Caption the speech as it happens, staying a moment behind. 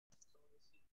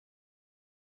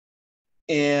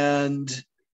and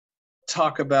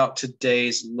talk about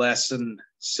today's lesson.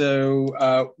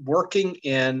 So working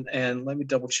in, and let me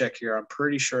double check here. I'm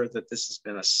pretty sure that this has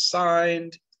been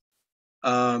assigned.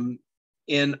 In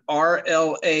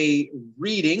RLA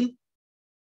reading,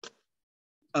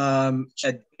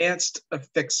 advanced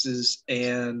affixes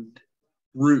and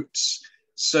roots.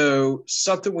 So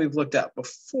something we've looked at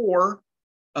before,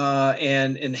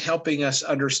 and in helping us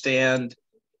understand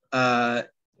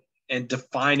and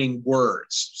defining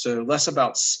words. So less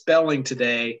about spelling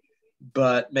today,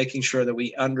 but making sure that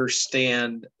we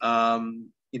understand,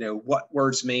 what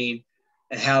words mean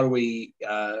and how do we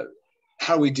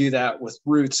do that with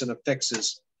roots and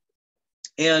affixes.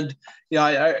 And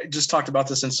I just talked about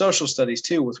this in social studies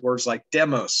too, with words like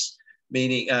demos,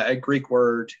 meaning a Greek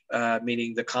word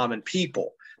meaning the common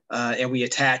people, and we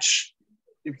attach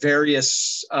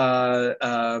various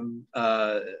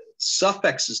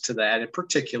suffixes to that in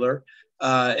particular,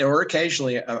 or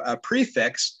occasionally a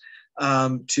prefix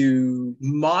to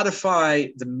modify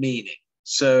the meaning.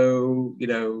 So,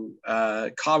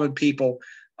 common people.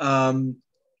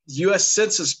 U.S.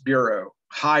 Census Bureau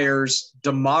hires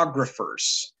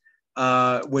demographers,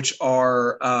 which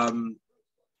are,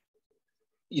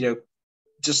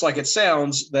 just like it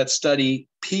sounds, that study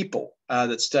people,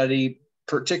 that study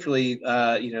particularly,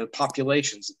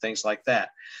 populations and things like that.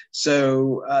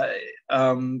 So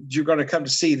you're going to come to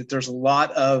see that there's a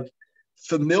lot of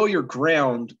familiar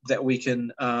ground that we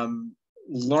can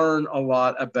learn a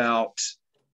lot about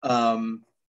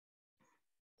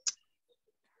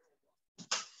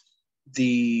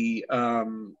the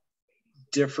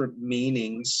different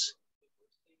meanings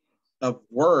of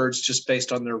words just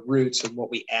based on their roots and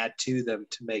what we add to them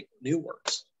to make new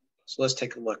words. So let's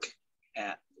take a look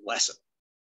at the lesson.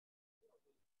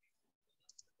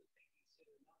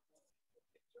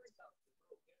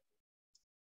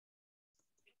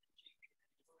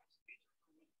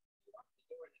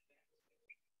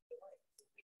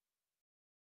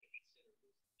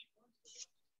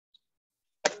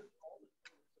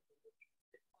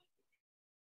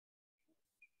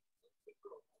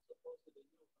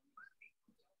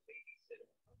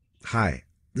 Hi,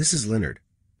 this is Leonard.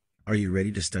 Are you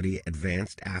ready to study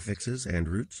advanced affixes and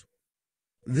roots?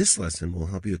 This lesson will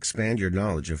help you expand your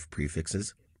knowledge of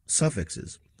prefixes,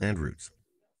 suffixes, and roots.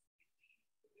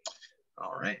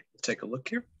 All right, take a look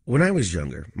here. When I was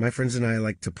younger, my friends and I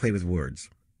liked to play with words.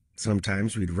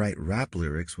 Sometimes we'd write rap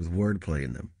lyrics with wordplay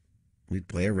in them. We'd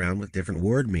play around with different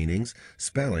word meanings,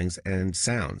 spellings, and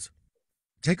sounds.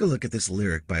 Take a look at this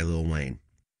lyric by Lil Wayne.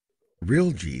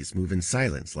 Real G's move in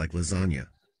silence like lasagna.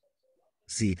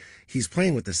 See, he's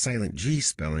playing with the silent G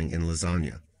spelling in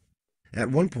lasagna.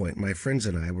 At one point, my friends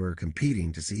and I were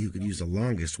competing to see who could use the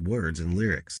longest words in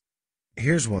lyrics.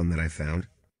 Here's one that I found.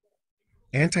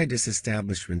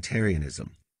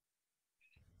 Anti-disestablishmentarianism.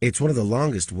 It's one of the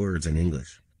longest words in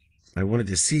English. I wanted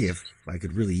to see if I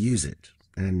could really use it,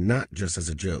 and not just as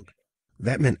a joke.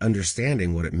 That meant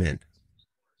understanding what it meant.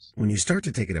 When you start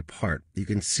to take it apart, you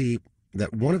can see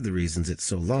that one of the reasons it's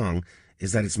so long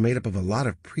is that it's made up of a lot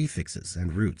of prefixes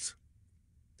and roots.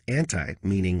 Anti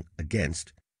meaning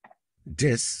against,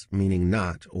 dis meaning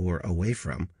not or away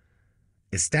from,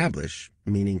 establish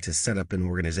meaning to set up an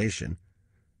organization,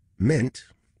 ment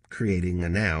creating a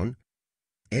noun,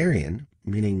 Aryan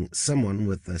meaning someone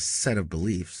with a set of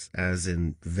beliefs, as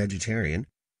in vegetarian,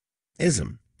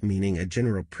 ism meaning a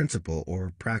general principle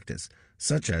or practice,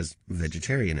 such as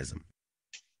vegetarianism.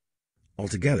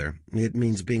 Altogether, it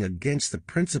means being against the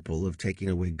principle of taking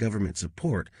away government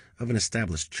support of an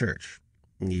established church,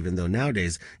 even though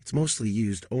nowadays it's mostly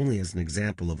used only as an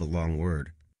example of a long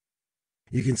word.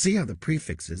 You can see how the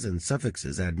prefixes and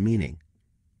suffixes add meaning.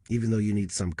 Even though you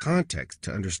need some context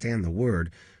to understand the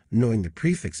word, knowing the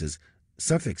prefixes,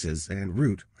 suffixes, and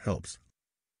root helps.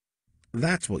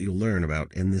 That's what you'll learn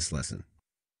about in this lesson.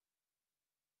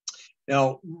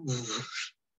 Now,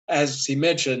 as he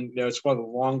mentioned, it's one of the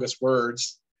longest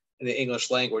words in the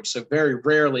English language. So very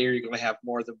rarely are you going to have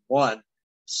more than one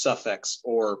suffix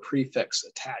or prefix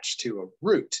attached to a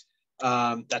root.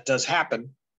 That does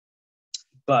happen,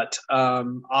 but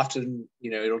often,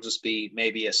 it'll just be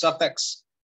maybe a suffix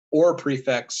or a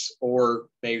prefix, or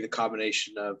maybe the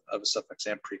combination of a suffix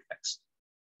and prefix.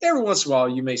 Every once in a while,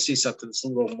 you may see something that's a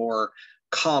little more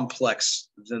complex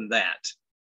than that.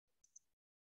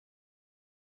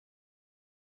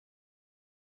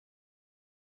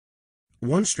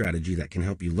 One strategy that can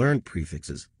help you learn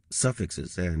prefixes,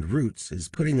 suffixes, and roots is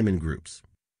putting them in groups.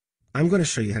 I'm going to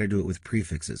show you how to do it with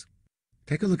prefixes.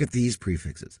 Take a look at these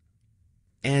prefixes.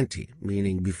 Ante,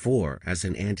 meaning before, as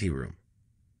in anteroom.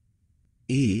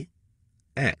 E,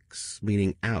 Ex,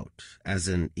 meaning out, as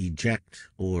in eject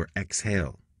or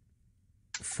exhale.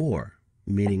 For,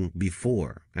 meaning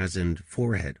before, as in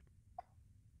forehead.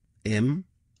 In,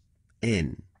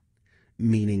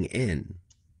 meaning in,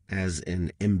 as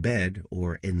in embed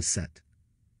or inset.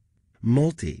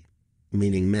 Multi,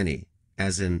 meaning many,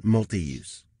 as in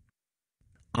multi-use.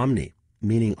 Omni,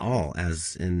 meaning all,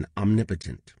 as in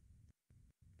omnipotent.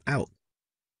 Out,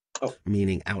 Oh,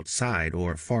 meaning outside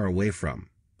or far away from,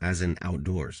 as in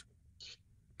outdoors.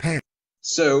 Pan,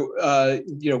 so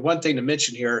one thing to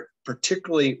mention here,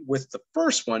 particularly with the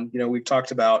first one, we've talked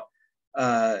about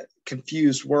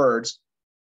confused words.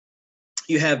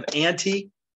 You have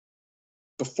anti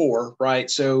before, right?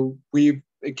 So we've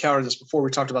encountered this before.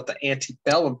 We talked about the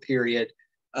antebellum period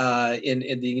in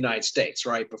the United States,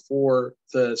 right, before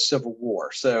the Civil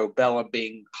War. So bellum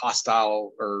being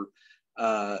hostile or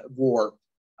war,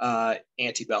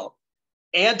 antebellum.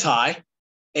 Anti,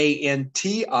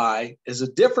 ANTI, is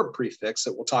a different prefix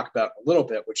that we'll talk about in a little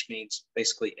bit, which means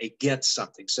basically against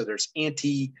something. So there's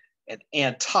anti and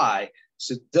anti.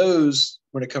 So those,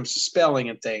 when it comes to spelling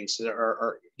and things, that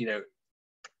are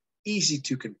easy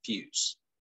to confuse.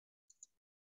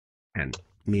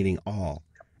 meaning all,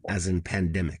 as in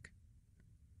pandemic.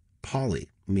 Poly,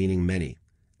 meaning many,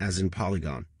 as in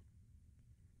polygon.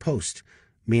 Post,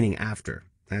 meaning after,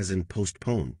 as in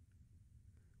postpone.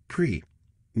 Pre,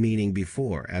 meaning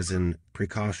before, as in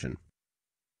precaution.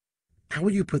 How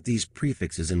would you put these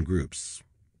prefixes in groups?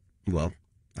 Well,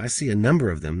 I see a number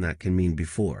of them that can mean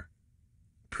before.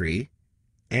 Pre,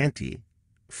 ante,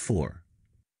 for.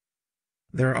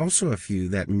 There are also a few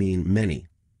that mean many.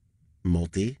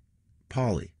 Multi,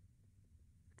 poly.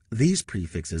 These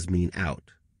prefixes mean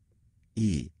out.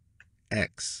 E,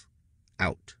 X,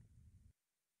 out.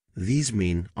 These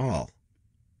mean all.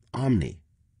 Omni,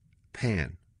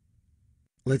 pan.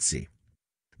 Let's see.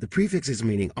 The prefixes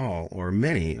meaning all or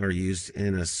many are used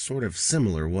in a sort of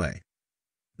similar way.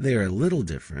 They are a little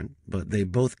different, but they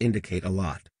both indicate a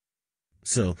lot.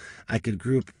 So I could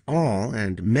group all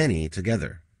and many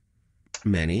together.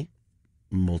 Many,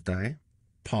 multi,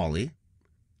 poly,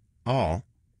 all,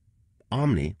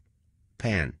 omni,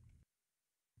 pan.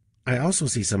 I also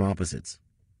see some opposites.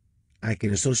 I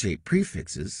can associate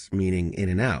prefixes meaning in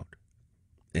and out.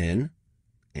 In,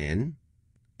 im,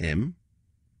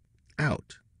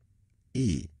 out.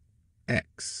 E,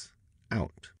 X,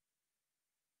 out.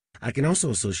 I can also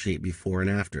associate before and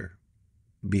after.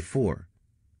 Before,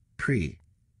 pre,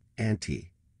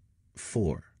 ante,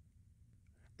 for.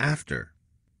 After,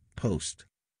 post.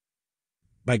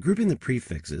 By grouping the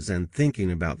prefixes and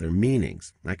thinking about their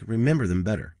meanings, I can remember them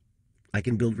better. I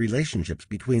can build relationships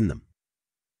between them.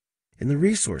 In the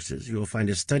resources, you will find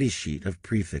a study sheet of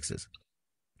prefixes.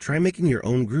 Try making your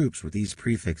own groups with these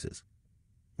prefixes.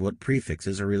 What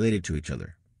prefixes are related to each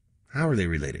other? How are they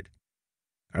related?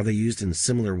 Are they used in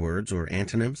similar words or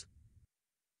antonyms?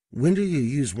 When do you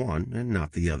use one and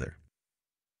not the other?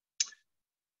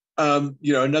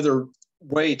 Another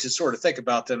way to sort of think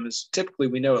about them is typically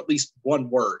we know at least one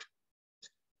word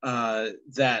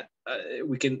that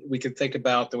we can think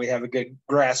about, that we have a good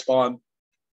grasp on,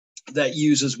 that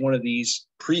uses one of these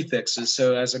prefixes.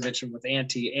 So as I mentioned with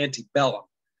antebellum,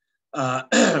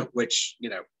 which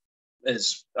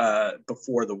is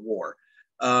before the war.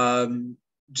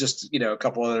 Just a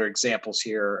couple other examples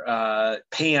here.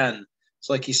 Pan,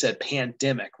 so like you said,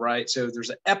 pandemic, right? So there's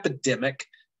an epidemic,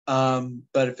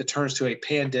 but if it turns to a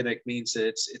pandemic, means that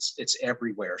it's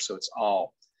everywhere, so it's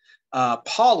all.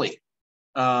 Poly,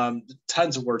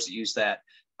 tons of words that use that.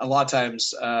 A lot of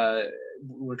times,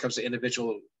 when it comes to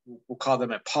individual, we'll call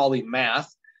them a polymath,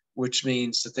 which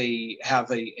means that they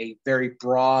have a very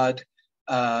broad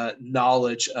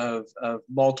knowledge of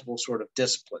multiple sort of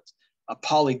disciplines. A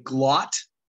polyglot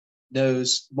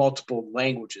knows multiple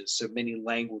languages, so many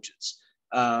languages.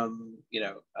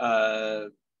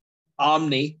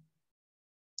 Omni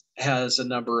has a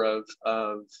number of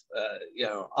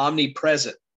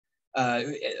omnipresent.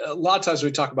 A lot of times when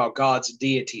we talk about gods and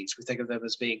deities, we think of them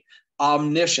as being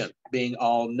omniscient, being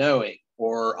all-knowing,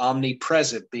 or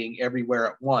omnipresent, being everywhere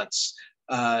at once.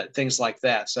 Things like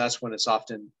that. So that's when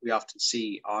we often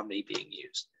see omni being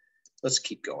used. Let's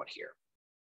keep going here.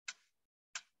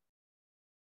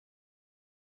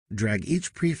 Drag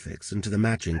each prefix into the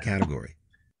matching category.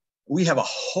 We have a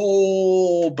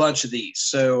whole bunch of these.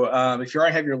 So if you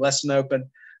already have your lesson open,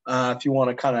 if you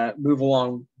want to kind of move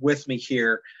along with me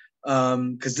here,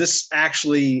 because this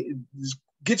actually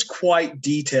gets quite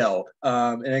detailed,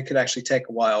 and it could actually take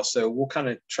a while. So we'll kind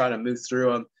of try to move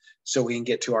through them so we can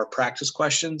get to our practice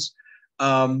questions.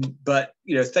 But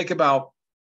think about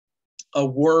a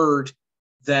word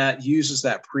that uses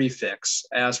that prefix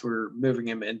as we're moving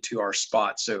them into our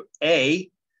spot. So a,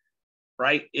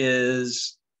 right,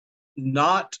 is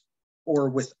not or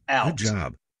without. Good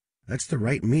job. That's the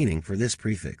right meaning for this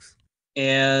prefix.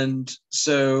 And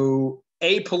so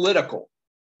apolitical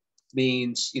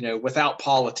means, without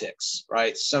politics,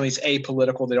 right? Somebody's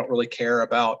apolitical. They don't really care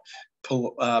about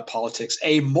politics.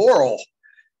 Amoral,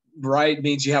 right,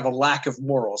 means you have a lack of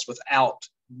morals, without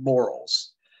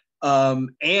morals.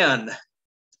 And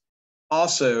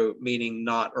also meaning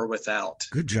not or without.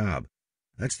 Good job.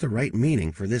 That's the right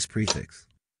meaning for this prefix.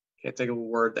 Can't think of a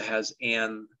word that has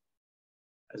 "an"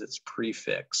 as its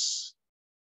prefix.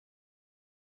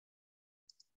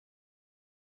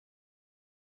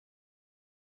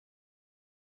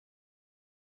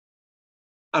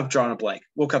 I've drawn a blank.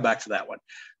 We'll come back to that one.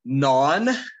 Non,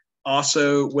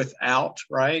 also without,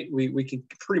 right? We can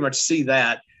pretty much see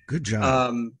that. Good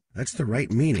job. That's the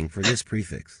right meaning for this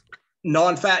prefix.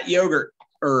 Non-fat yogurt,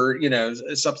 or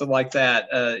something like that.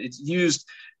 It's used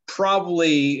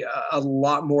probably a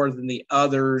lot more than the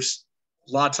others.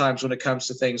 A lot of times when it comes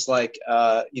to things like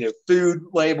food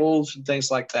labels and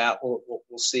things like that, we'll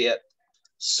see it.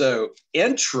 So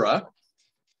intra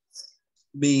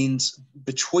means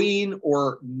between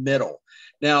or middle.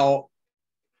 Now,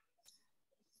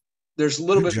 there's a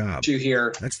little bit to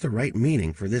here. That's the right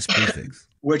meaning for this prefix,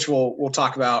 which we'll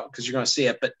talk about because you're going to see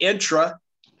it. But intra,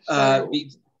 yeah,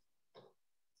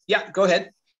 go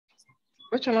ahead.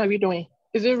 Which one are we doing?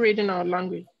 Is it reading our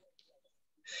language?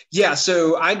 Yeah,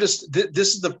 so I'm just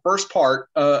this is the first part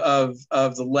of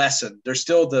the lesson. There's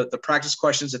still the practice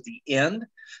questions at the end.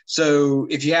 So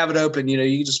if you have it open, you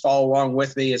can just follow along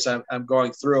with me as I'm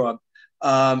going through them,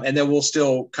 and then we'll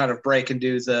still kind of break and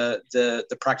do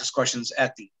the practice questions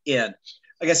at the end.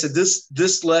 Like I said,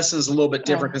 this lesson is a little bit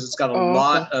different because it's got a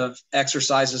lot of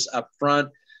exercises up front,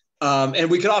 and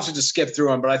we could also just skip through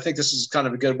them. But I think this is kind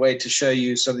of a good way to show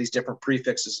you some of these different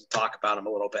prefixes and talk about them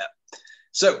a little bit.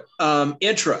 So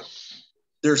intra,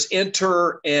 there's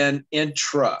inter and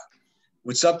intra.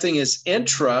 When something is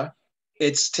intra,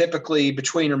 it's typically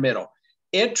between or middle.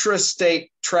 Intrastate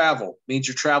travel means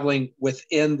you're traveling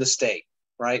within the state,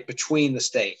 right? Between the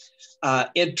state.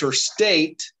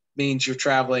 Interstate means you're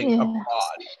traveling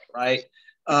abroad, right?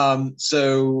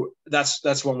 So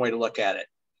that's one way to look at it.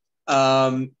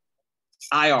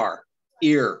 IR,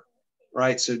 ear,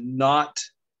 right? So not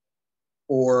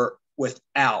or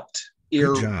without.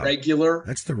 Irregular.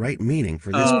 That's the right meaning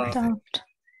for this prefix.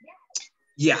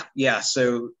 Yeah.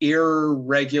 So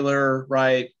irregular,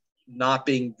 right? Not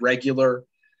being regular.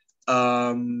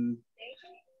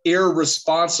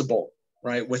 Irresponsible,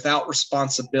 right? Without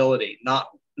responsibility, not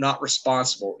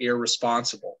responsible,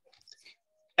 irresponsible.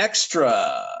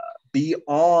 Extra,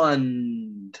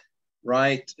 beyond,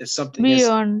 right? If something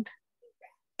beyond. Is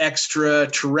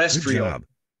extraterrestrial. Good job.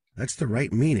 That's the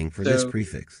right meaning for this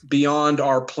prefix. Beyond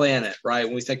our planet, right?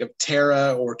 When we think of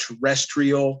terra or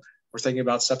terrestrial, we're thinking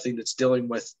about something that's dealing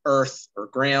with earth or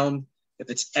ground. If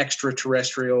it's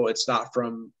extraterrestrial, it's not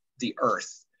from the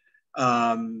earth.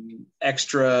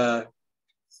 Extra,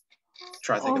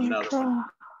 try to think of another one.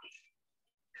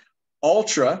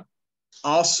 Ultra,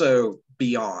 also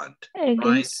beyond,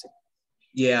 right?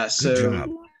 Yeah, so. Good job.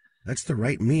 That's the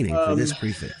right meaning for this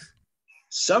prefix.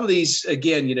 Some of these,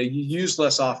 again, you use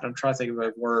less often. I'm trying to think of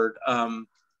a word.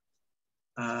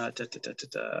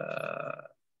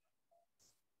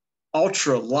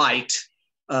 Ultra light,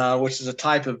 which is a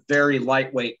type of very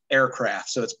lightweight aircraft.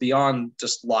 So it's beyond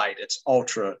just light. It's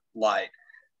ultra light.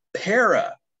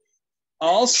 Para,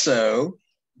 also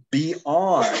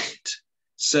beyond.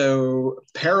 So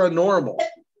paranormal,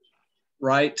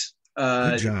 right?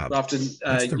 Good job. Often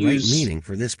that's the right meaning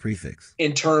for this prefix.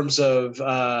 In terms of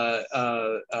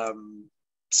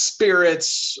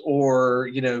spirits or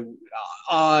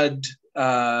odd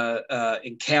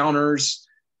encounters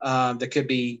that could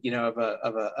be of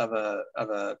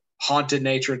a haunted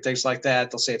nature and things like that.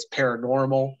 They'll say it's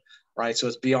paranormal, right? So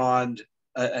it's beyond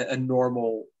a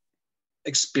normal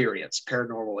experience,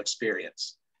 paranormal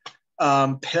experience.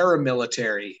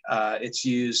 Paramilitary, it's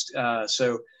used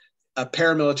so. A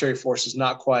paramilitary force is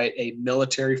not quite a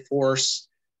military force,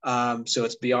 so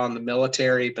it's beyond the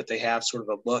military, but they have sort of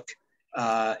a look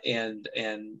and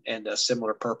a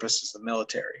similar purpose as the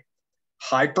military.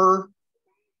 Hyper,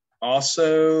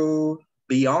 also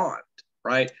beyond,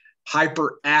 right?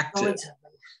 Hyperactive.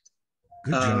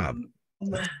 Good job.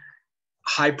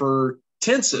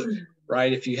 Hypertensive,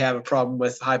 right? If you have a problem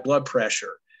with high blood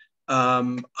pressure.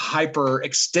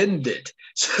 Hyperextended.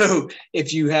 So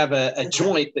if you have a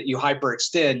joint that you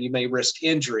hyperextend, you may risk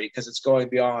injury because it's going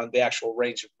beyond the actual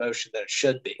range of motion that it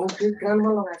should be.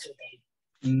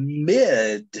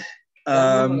 Mid,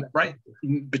 right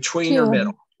between or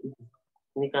middle.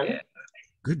 Yeah.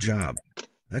 Good job.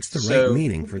 That's the right So,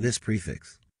 meaning for this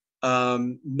prefix.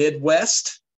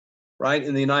 Midwest, right,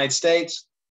 in the United States,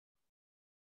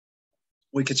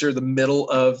 we consider the middle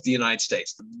of the United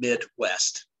States, the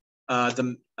Midwest.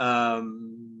 Enter.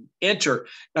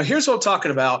 Now, here's what I'm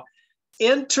talking about.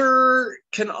 Enter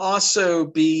can also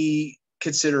be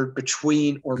considered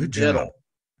between or Good middle. job.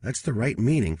 That's the right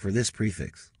meaning for this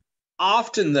prefix.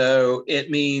 Often, though, it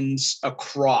means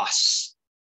across.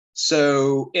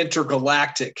 So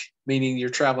intergalactic, meaning you're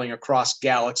traveling across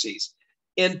galaxies.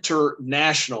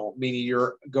 International, meaning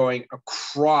you're going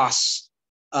across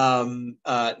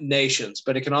nations,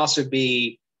 but it can also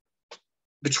be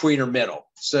between or middle.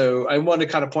 So I want to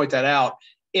kind of point that out.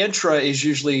 Intra is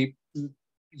usually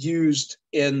used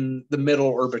in the middle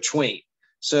or between.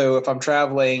 So if I'm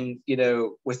traveling,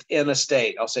 within a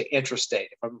state, I'll say intrastate.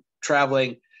 If I'm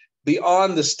traveling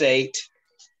beyond the state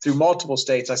through multiple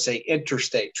states, I say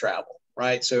interstate travel,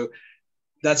 right? So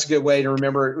that's a good way to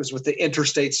remember. It was with the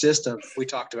interstate system we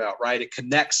talked about, right? It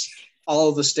connects all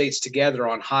of the states together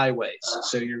on highways.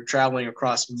 So you're traveling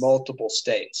across multiple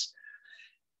states.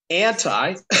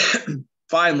 Anti,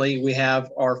 finally, we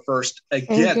have our first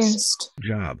against. Good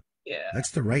job. Yeah. That's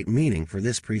the right meaning for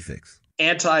this prefix.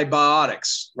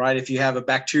 Antibiotics, right? If you have a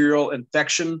bacterial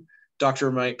infection,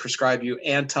 doctor might prescribe you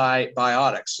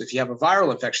antibiotics. If you have a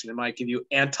viral infection, they might give you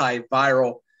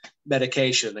antiviral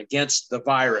medication against the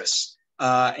virus.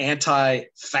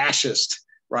 Anti-fascist,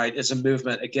 right, is a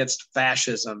movement against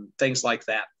fascism, things like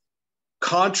that.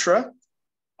 Contra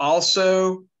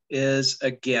also is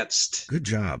against. Good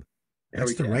job.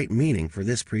 That's the right meaning for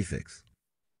this prefix.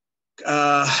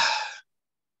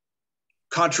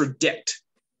 Contradict,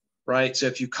 right? So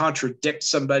if you contradict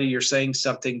somebody, you're saying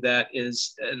something that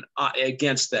is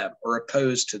against them or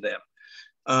opposed to them.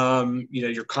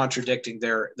 You're contradicting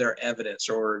their evidence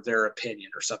or their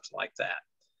opinion or something like that.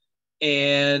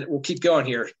 And we'll keep going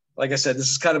here. Like I said,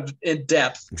 this is kind of in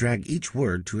depth. Drag each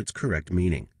word to its correct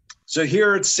meaning. So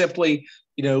here it's simply,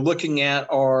 looking at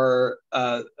our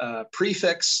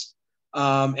prefix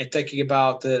and thinking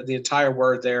about the entire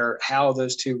word there, how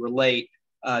those two relate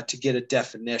to get a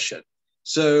definition.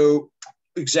 So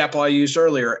example I used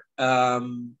earlier,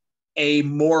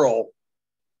 amoral,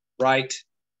 right,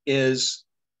 is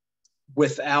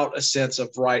without a sense of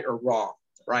right or wrong,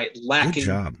 right? Lacking Good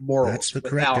job. morals. That's the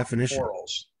correct definition.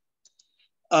 Morals.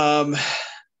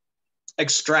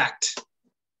 Extract,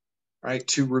 right,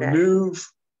 to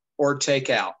remove or take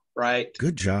out, right?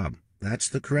 Good job. That's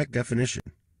the correct definition.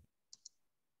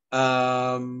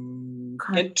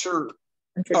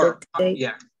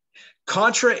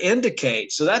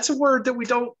 Contraindicate. So that's a word that we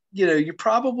don't, you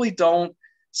probably don't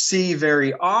see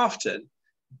very often,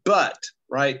 but,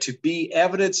 right, to be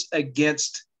evidence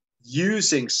against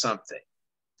using something.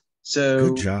 So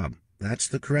good job. That's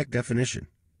the correct definition.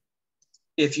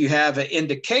 If you have an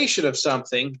indication of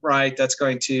something, right, that's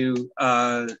going to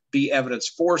be evidence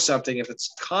for something. If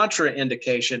it's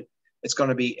contraindication, it's going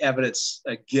to be evidence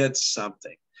against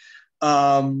something.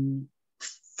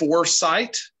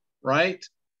 Foresight, right?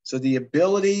 So the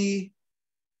ability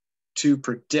to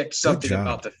predict something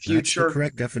about the future. That's the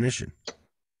correct definition.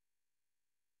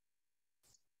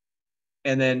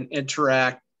 And then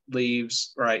interact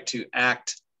leaves, right, to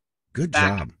act. Good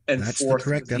back job. And That's forth the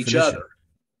correct with definition. each other.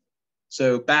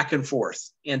 So back and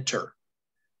forth, enter,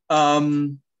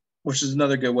 which is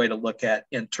another good way to look at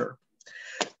enter.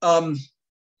 Let's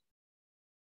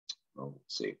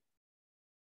see.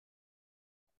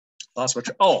 Lost my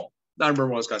I remember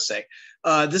what I was going to say.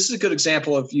 This is a good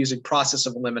example of using process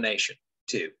of elimination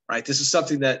too, right? This is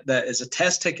something that is a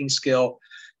test-taking skill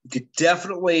you could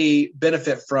definitely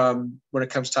benefit from when it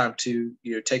comes time to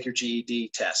take your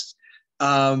GED test.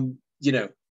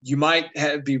 You might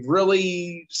be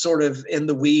really sort of in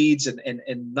the weeds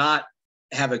and not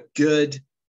have a good,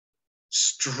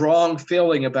 strong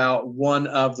feeling about one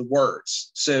of the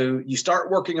words. So you start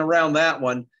working around that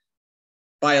one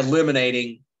by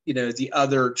eliminating, the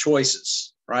other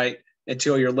choices, right?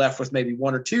 Until you're left with maybe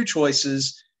one or two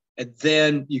choices, and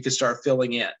then you can start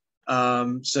filling in.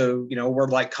 So, a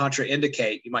word like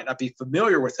contraindicate, you might not be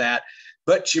familiar with that,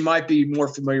 but you might be more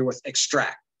familiar with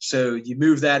extract. So you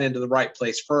move that into the right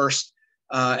place first,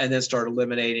 and then start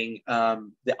eliminating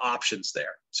the options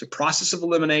there. So process of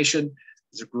elimination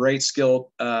is a great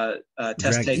skill,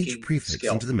 test-taking Drag each prefix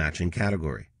skill. into the matching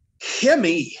category.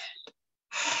 Hemi,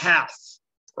 half,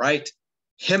 right?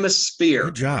 Hemisphere.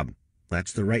 Good job.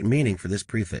 That's the right meaning for this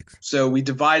prefix. So we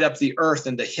divide up the Earth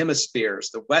into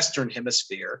hemispheres, the Western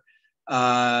hemisphere,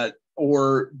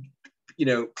 or,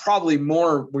 probably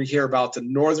more we hear about the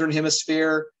northern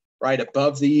hemisphere, right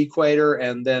above the equator,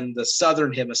 and then the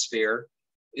southern hemisphere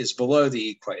is below the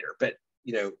equator. But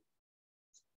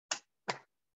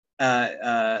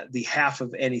the half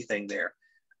of anything there.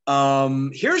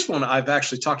 Here's one I've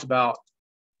actually talked about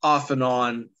off and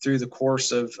on through the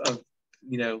course of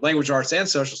language arts and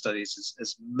social studies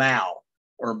is mal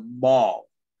or mal,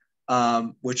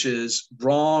 which is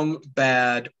wrong,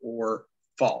 bad, or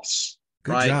false.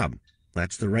 Good right? job.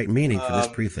 That's the right meaning for this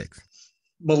prefix.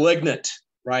 Malignant,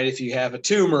 right? If you have a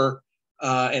tumor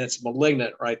and it's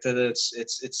malignant, right, then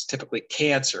it's typically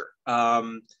cancer.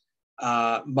 Malevolent.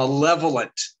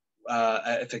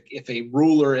 If a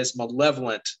ruler is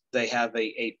malevolent, they have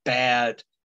a bad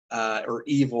or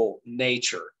evil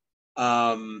nature.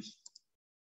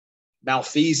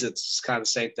 Malfeasance is kind of the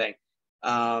same thing.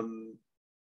 Try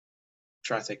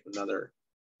to think of another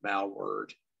mal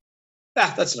word.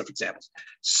 That's enough examples.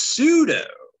 Pseudo,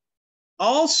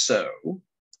 also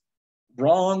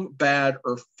wrong, bad,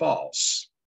 or false.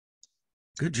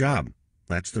 Good job.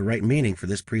 That's the right meaning for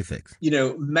this prefix.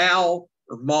 Mal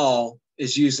or mal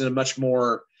is used in a much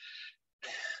more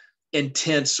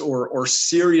intense or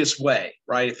serious way,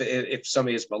 right? If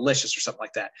somebody is malicious or something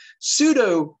like that.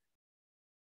 Pseudo,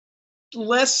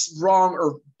 less wrong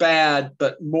or bad,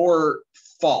 but more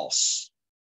false.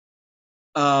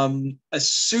 A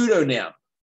pseudonym,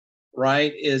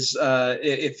 right, is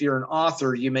if you're an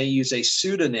author, you may use a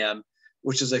pseudonym,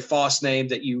 which is a false name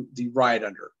that you write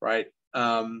under, right?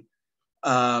 And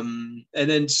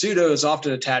then pseudo is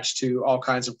often attached to all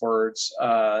kinds of words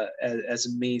as a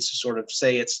means to sort of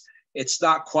say it's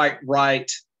not quite right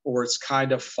or it's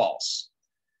kind of false.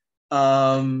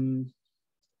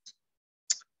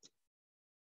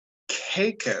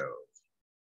 Keiko.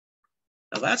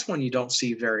 Now that's one you don't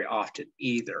see very often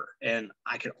either. And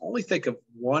I can only think of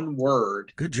one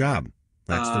word. Good job.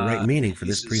 That's the right meaning for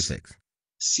this prefix.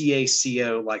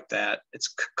 CACO like that. It's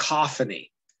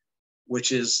cacophony,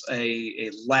 which is a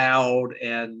loud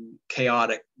and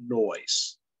chaotic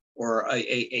noise, or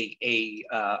a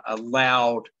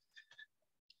loud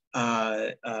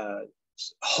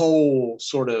whole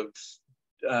sort of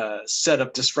set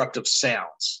of disruptive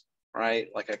sounds, right?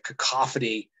 Like a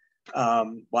cacophony,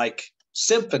 like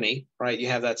symphony, right? You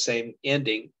have that same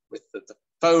ending with the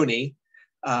phony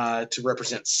to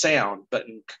represent sound, but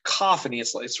in cacophony,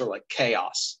 it's sort of like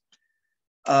chaos.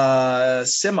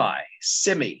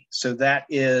 Semi, so that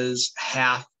is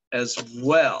half as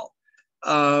well.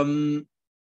 Good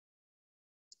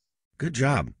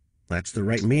job. That's the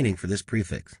right meaning for this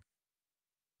prefix.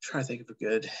 Try to think of a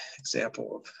good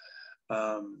example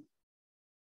of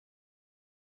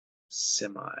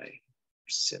semi.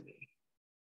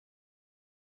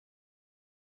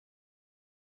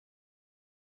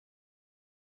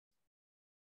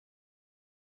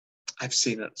 I've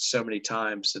seen it so many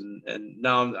times, and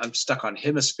now I'm stuck on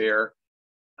hemisphere.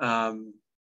 Oh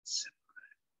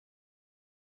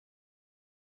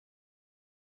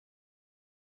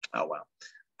well,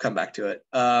 come back to it.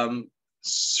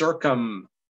 Circum.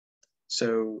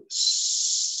 So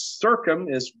circum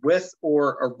is with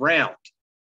or around.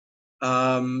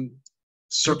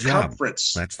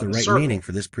 Circumference. That's the right meaning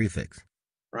for this prefix.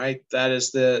 Right. That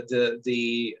is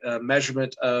the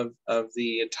measurement of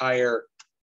the entire,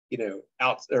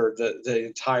 out, or the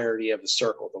entirety of the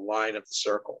circle, the line of the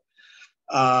circle.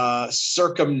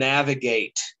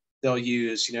 Circumnavigate, they'll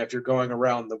use, if you're going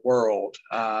around the world,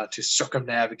 to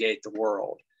circumnavigate the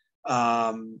world.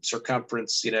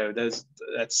 Circumference,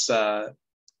 that's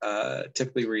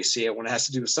typically where you see it when it has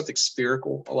to do with something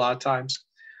spherical a lot of times.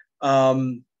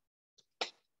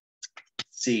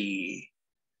 See,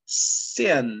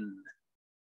 sin,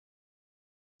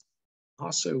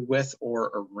 also with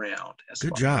or around as well.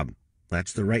 Good job.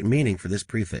 That's the right meaning for this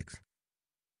prefix.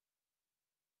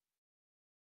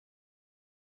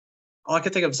 All I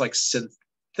can think of is like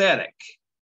synthetic,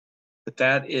 but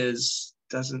that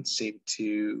doesn't seem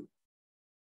to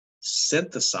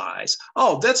synthesize.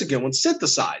 Oh, that's a good one.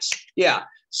 Synthesize. Yeah.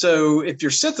 So if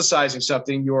you're synthesizing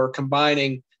something, you're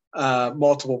combining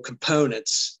multiple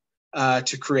components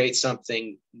to create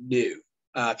something new.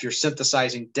 If you're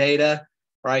synthesizing data,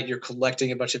 right, you're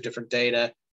collecting a bunch of different data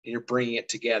and you're bringing it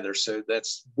together. So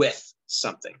that's with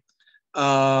something.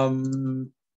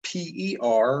 PER,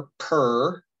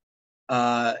 per,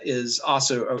 is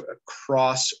also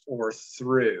across or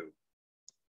through.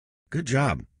 Good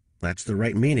job. That's the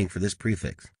right meaning for this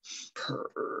prefix.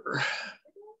 Per.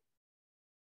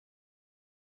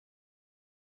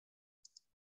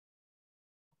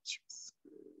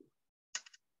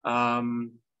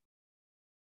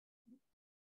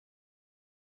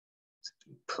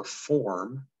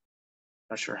 Perform.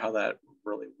 Not sure how that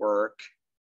really work.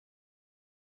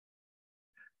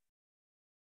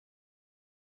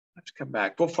 I have to come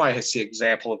back. We'll probably see an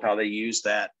example of how they use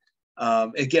that.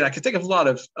 Again, I can think of a lot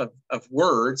of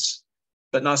words,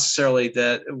 but not necessarily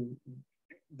that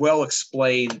well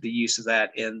explain the use of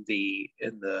that in the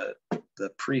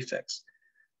prefix.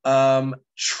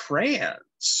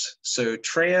 Trans. So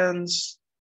trans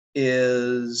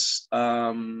is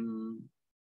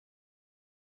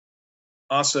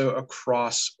also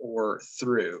across or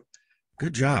through.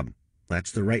 Good job.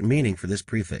 That's the right meaning for this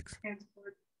prefix.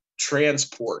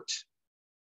 Transport.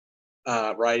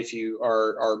 Right? If you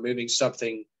are moving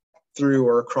something through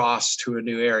or across to a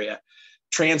new area.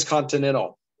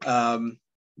 Transcontinental. There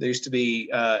used to be,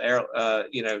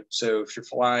 so if you're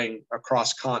flying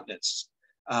across continents.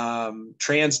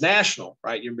 Transnational,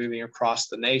 right? You're moving across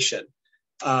the nation.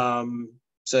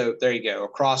 So there you go,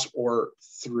 across or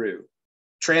through.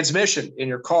 Transmission in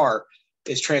your car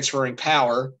is transferring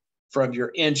power from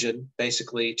your engine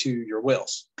basically to your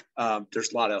wheels.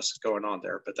 There's a lot else going on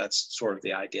there, but that's sort of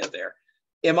the idea there.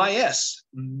 MIS,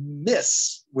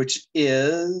 miss, which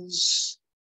is,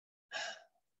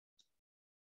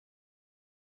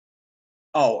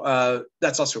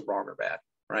 that's also wrong or bad,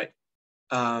 right?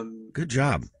 Good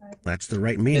job. That's the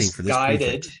right meaning for this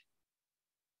misguided, prefix.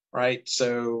 Right?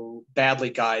 So badly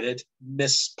guided,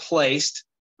 misplaced.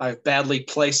 I've badly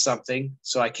placed something,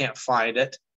 so I can't find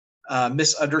it.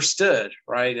 Misunderstood,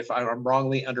 right? If I'm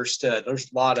wrongly understood.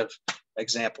 There's a lot of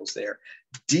examples there.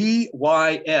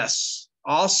 DYS,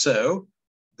 also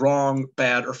wrong,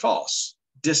 bad, or false.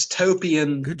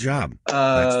 Dystopian. Good job.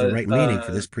 That's the right meaning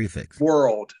for this prefix.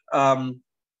 World.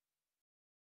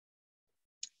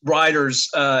 Writers,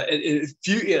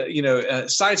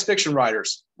 science fiction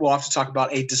writers will often talk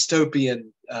about a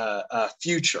dystopian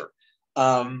future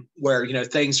where,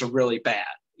 things are really bad.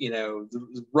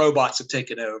 The robots have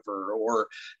taken over, or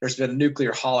there's been a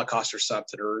nuclear holocaust or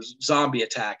something, or zombie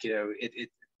attack.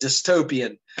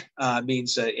 Dystopian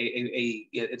means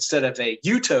instead of a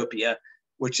utopia,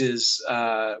 which is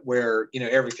where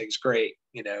everything's great,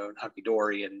 and hunky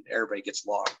dory and everybody gets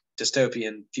along.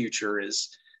 Dystopian future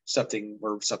is something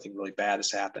where something really bad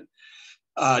has happened.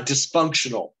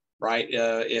 Dysfunctional, right?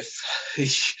 If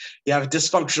you have a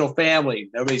dysfunctional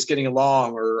family, nobody's getting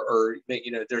along, or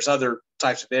there's other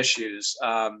types of issues,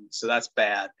 so that's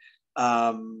bad.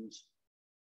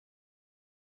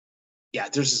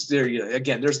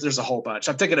 There's a whole bunch.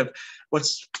 I'm thinking of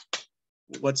what's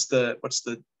the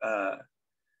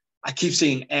I keep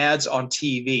seeing ads on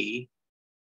TV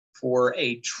for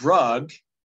a drug.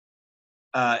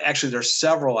 Actually, there's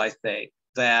several, I think,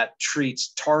 that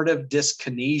treats tardive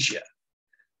dyskinesia.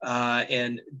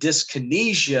 And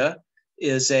dyskinesia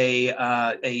is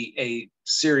a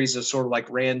series of sort of like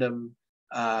random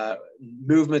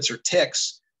movements or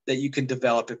tics that you can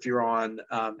develop if you're on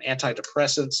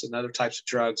antidepressants and other types of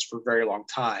drugs for a very long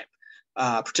time,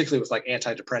 particularly with like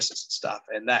antidepressants and stuff.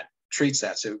 And that treats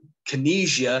that. So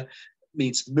kinesia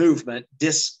means movement.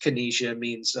 Dyskinesia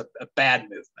means a bad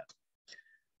movement.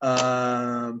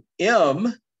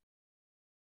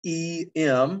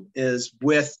 EM is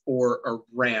with or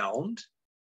around.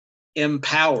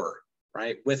 Empower,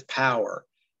 right? With power.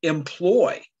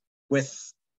 Employ,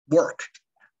 with work.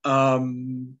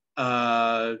 Again,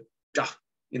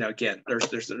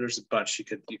 there's a bunch you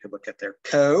could look at there.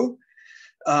 Co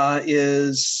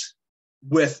is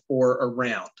with or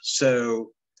around.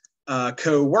 So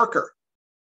co-worker,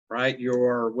 right?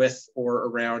 You're with or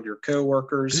around your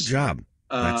co-workers. Good job.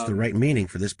 That's the right meaning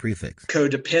for this prefix.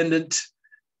 Codependent.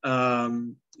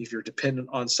 If you're dependent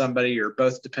on somebody, you're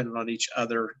both dependent on each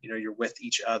other. You're with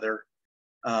each other.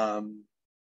 All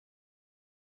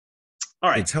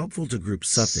right. It's helpful to group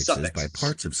suffixes by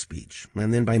parts of speech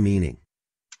and then by meaning.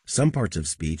 Some parts of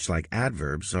speech, like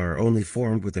adverbs, are only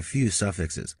formed with a few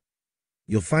suffixes.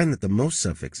 You'll find that the most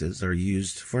suffixes are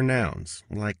used for nouns,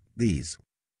 like these.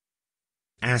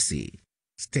 Assy,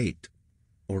 state,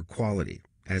 or quality,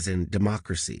 as in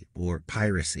democracy or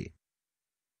piracy.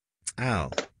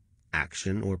 Al,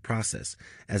 action or process,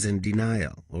 as in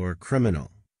denial or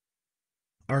criminal.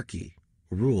 Archy,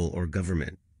 rule or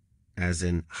government, as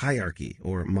in hierarchy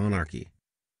or monarchy.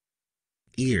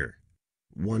 Ear,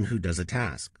 one who does a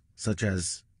task, such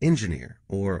as engineer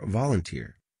or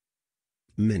volunteer.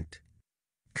 Mint,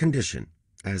 condition,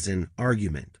 as in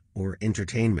argument or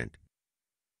entertainment.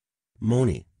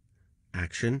 Moni,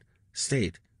 action,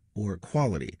 state, or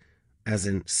quality, as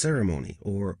in ceremony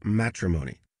or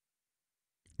matrimony.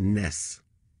 Ness,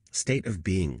 state of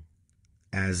being,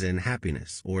 as in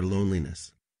happiness or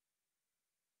loneliness.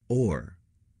 Or,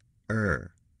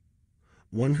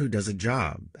 one who does a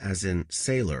job, as in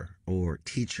sailor or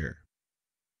teacher.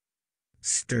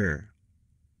 Stir,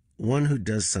 one who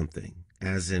does something,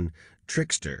 as in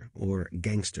trickster or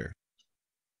gangster.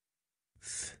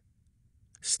 Th,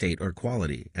 state or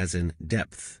quality, as in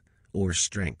depth or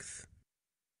strength.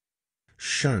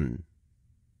 Shun,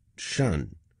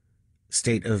 shun,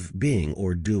 state of being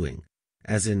or doing,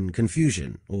 as in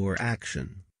confusion or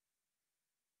action.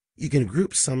 You can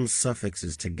group some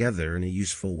suffixes together in a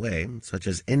useful way, such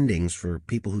as endings for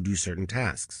people who do certain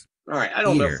tasks. All right. I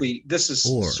don't know if Ear, this is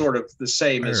or, sort of the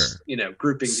same as,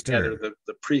 grouping stir. together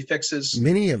the prefixes.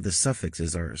 Many of the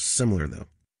suffixes are similar, though. They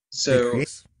So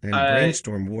create and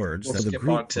brainstorm words we'll that the skip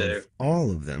on group to of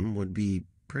all of them would be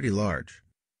pretty large.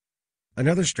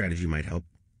 Another strategy might help.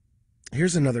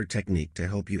 Here's another technique to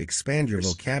help you expand your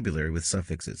vocabulary with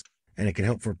suffixes, and it can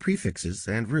help for prefixes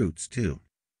and roots, too.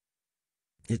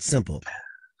 It's simple.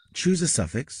 Choose a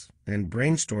suffix and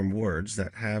brainstorm words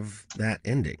that have that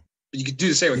ending. you could do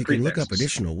the same with You can prefixes. look up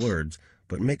additional words,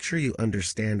 but make sure you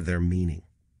understand their meaning.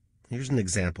 Here's an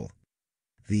example.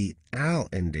 The al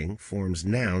ending forms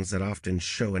nouns that often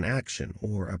show an action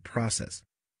or a process.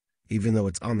 Even though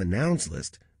it's on the nouns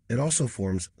list, it also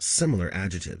forms similar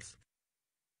adjectives.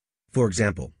 For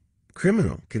example,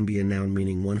 criminal can be a noun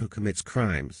meaning one who commits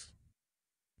crimes.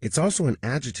 It's also an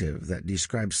adjective that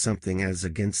describes something as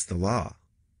against the law.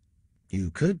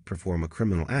 You could perform a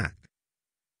criminal act.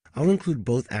 I'll include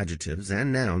both adjectives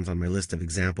and nouns on my list of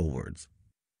example words.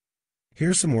 Here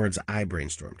are some words I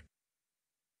brainstormed.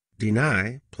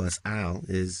 Deny plus al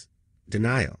is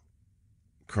denial.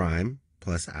 Crime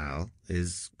plus al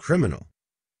is criminal.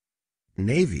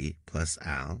 Navy plus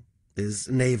al is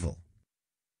naval.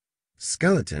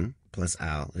 Skeleton plus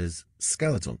al is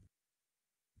skeletal.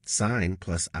 Sign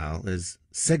plus al is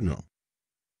signal.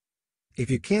 If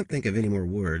you can't think of any more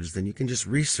words, then you can just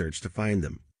research to find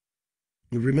them.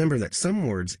 Remember that some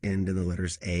words end in the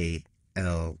letters A,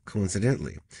 L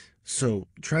coincidentally, so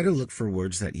try to look for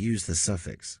words that use the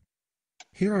suffix.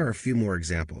 Here are a few more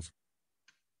examples.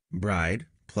 Bride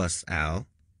plus al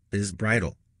is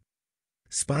bridal.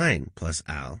 Spine plus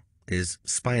al is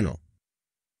spinal.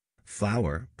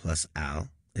 Flower plus al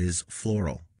is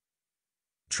floral.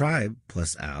 Tribe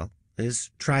plus al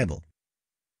is tribal.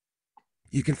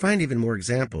 You can find even more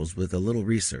examples with a little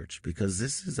research because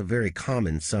this is a very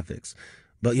common suffix,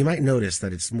 but you might notice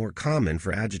that it's more common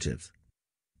for adjectives.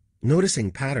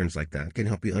 Noticing patterns like that can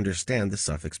help you understand the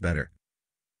suffix better.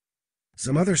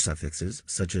 Some other suffixes,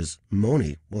 such as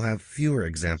moni, will have fewer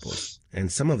examples,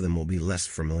 and some of them will be less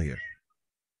familiar.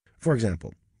 For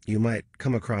example, you might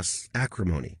come across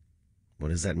acrimony. What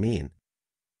does that mean?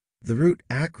 The root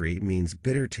acri means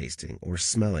bitter tasting or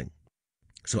smelling,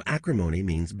 so acrimony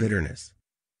means bitterness.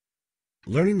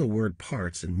 Learning the word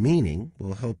parts and meaning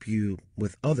will help you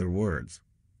with other words.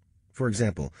 For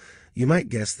example, you might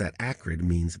guess that acrid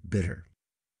means bitter.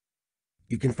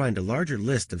 You can find a larger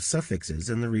list of suffixes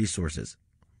in the resources.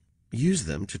 Use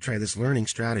them to try this learning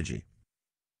strategy.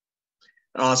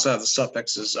 I also have the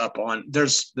suffixes up on,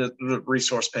 there's the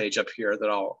resource page up here that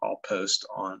I'll post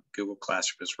on Google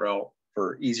Classroom as well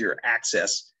for easier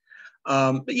access.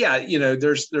 But yeah,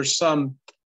 there's some,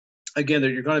 again,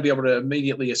 that you're going to be able to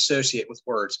immediately associate with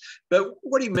words. But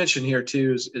what he mentioned here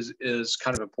too is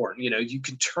kind of important. You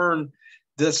can turn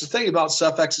this, the thing about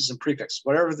suffixes and prefixes,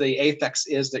 whatever the affix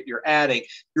is that you're adding,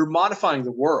 you're modifying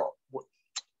the word,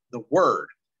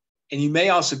 and you may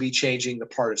also be changing the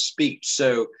part of speech.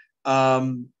 So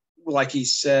like he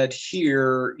said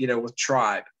here, with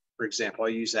tribe, for example, I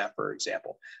use that for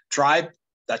example. Tribe,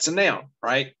 that's a noun,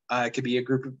 right? It could be a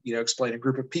group of, explain a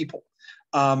group of people.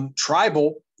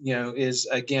 Tribal, is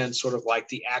again sort of like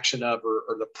the action of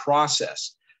or the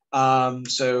process.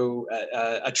 So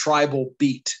a tribal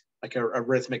beat, like a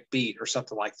rhythmic beat or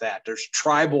something like that. There's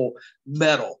tribal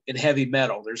metal in heavy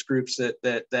metal. There's groups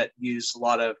that use a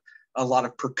lot of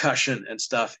percussion and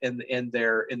stuff in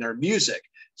their music.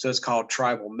 So it's called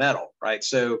tribal metal, right?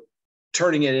 So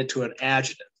turning it into an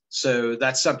adjective. So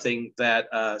that's something that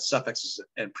suffixes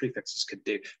and prefixes can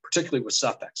do, particularly with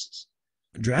suffixes.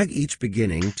 Drag each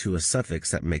beginning to a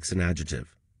suffix that makes an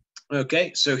adjective.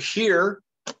 Okay, so here,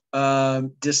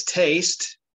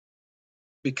 distaste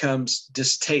becomes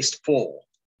distasteful.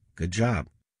 Good job.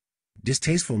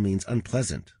 Distasteful means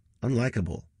unpleasant,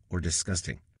 unlikable, or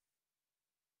disgusting.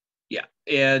 Yeah,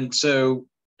 and so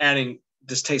adding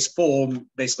distasteful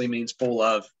basically means full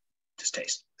of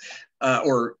distaste.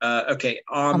 Ominous.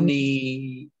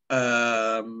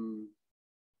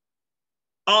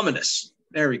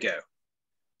 There we go.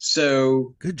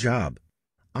 So good job.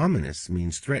 Ominous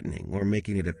means threatening or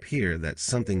making it appear that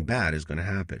something bad is going to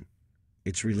happen.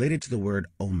 It's related to the word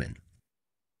omen.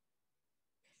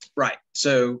 Right.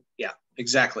 So yeah,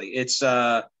 exactly. It's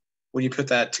when you put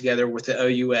that together with the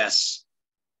OUS,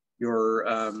 your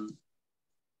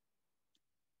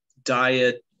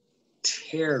dietary.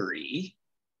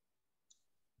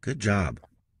 Good job.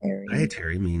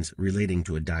 Dietary means relating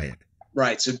to a diet.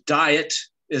 Right. So diet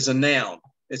is a noun.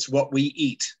 It's what we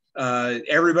eat.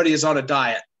 Everybody is on a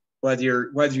diet, whether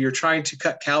you're trying to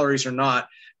cut calories or not.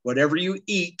 Whatever you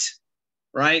eat,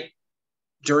 right,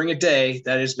 during a day,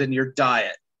 that has been your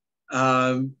diet.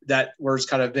 That word's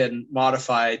kind of been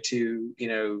modified to,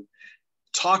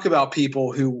 talk about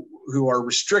people who are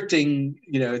restricting,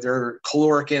 their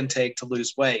caloric intake to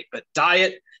lose weight. But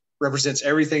diet represents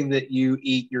everything that you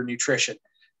eat, your nutrition.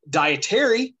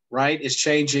 Dietary, right, is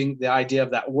changing the idea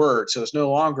of that word. So it's no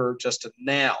longer just a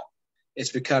noun.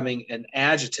 It's becoming an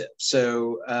adjective.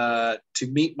 So to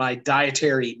meet my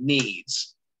dietary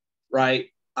needs, right,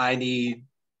 I need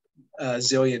a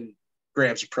zillion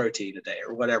grams of protein a day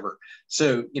or whatever.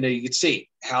 So, you can see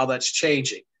how that's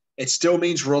changing. It still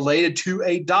means related to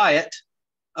a diet,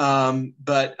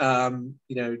 but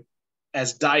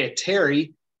as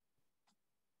dietary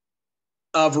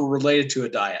of or related to a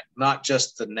diet, not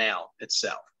just the noun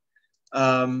itself.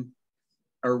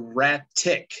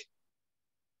 Erratic.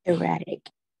 Erratic.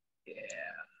 Yeah.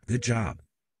 Good job.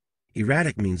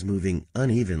 Erratic means moving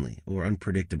unevenly or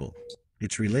unpredictable.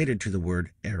 It's related to the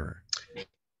word error.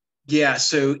 Yeah,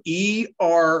 so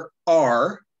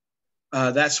ERR,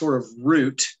 that sort of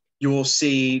root, you will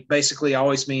see basically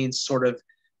always means sort of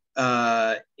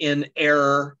in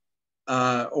error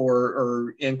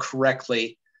or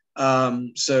incorrectly.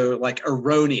 So like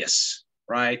erroneous,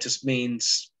 right, just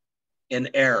means in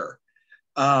error.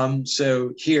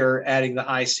 So here, adding the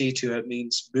IC to it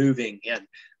means moving. And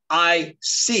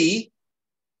IC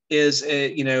is,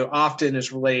 often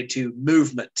is related to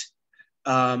movement,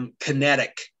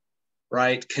 kinetic,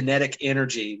 right? Kinetic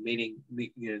energy, meaning,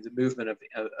 the movement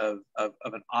of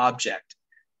an object.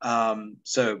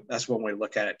 So that's one way to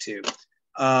look at it too.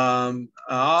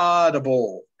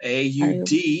 Audible,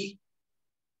 AUD,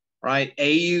 right?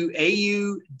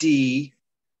 AUD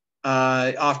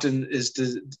often is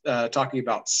talking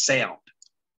about sound.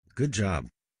 Good job.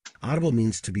 Audible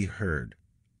means to be heard.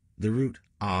 The root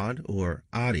odd or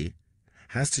audi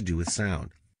has to do with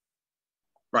sound.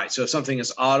 Right. So if something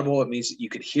is audible, it means that you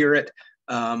could hear it.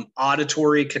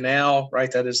 Auditory canal,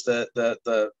 right? That is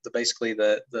the basically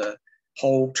the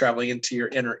hole traveling into your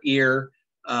inner ear.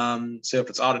 So if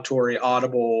it's auditory,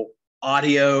 audible,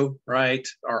 audio, right?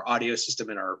 Our audio system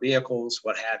in our vehicles,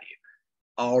 what have you,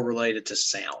 all related to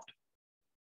sound.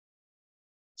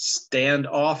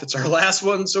 Standoff, it's our last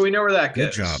one, so we know where that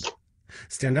goes. Good job.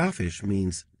 Standoffish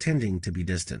means tending to be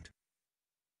distant.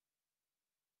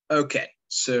 Okay,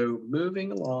 so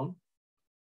moving along.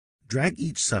 Drag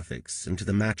each suffix into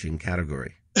the matching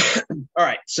category. All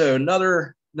right, so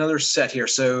another set here.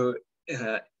 So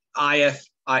IFY,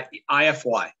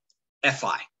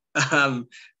 FI.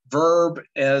 Verb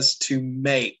as to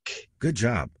make. Good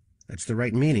job. That's the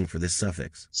right meaning for this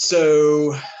suffix.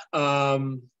 So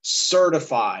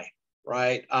certify,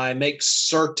 right? I make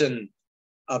certain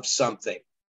of something,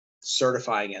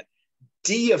 certifying it.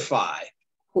 Deify,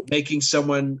 making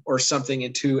someone or something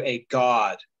into a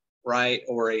god, right?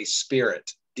 Or a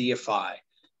spirit. Deify.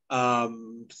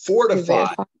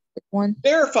 Fortify.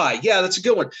 Verify. Yeah, that's a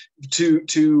good one. To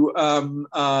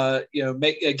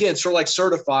make, again, sort of like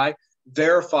certify.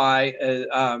 Verify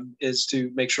is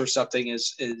to make sure something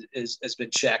has been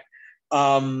checked.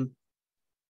 There's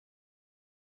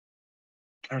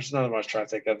another one I was trying to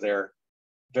think of there.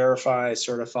 Verify,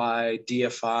 certify,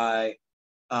 deify,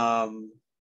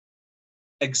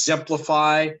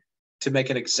 exemplify, to make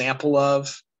an example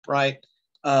of, right?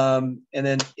 And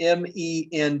then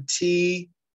MENT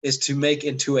is to make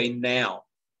into a noun.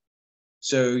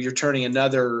 So you're turning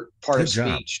another part Good of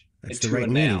job. speech That's into the right a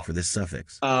meaning noun. for this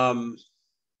suffix. Trying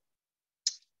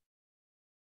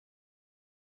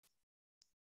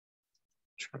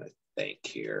to think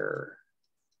here.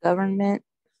 Government.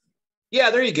 Yeah,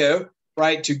 there you go.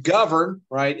 Right, to govern,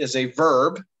 right, is a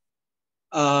verb,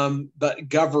 but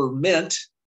government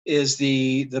is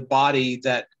the body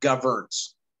that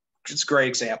governs. It's a great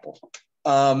example.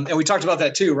 And we talked about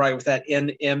that too, right, with that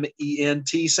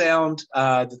NMENT sound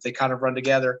that they kind of run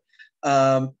together.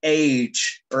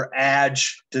 Age or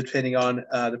age, depending on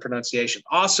the pronunciation,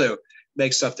 also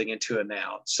makes something into a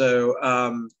noun.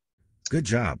 So good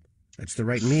job. That's the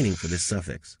right meaning for this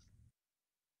suffix.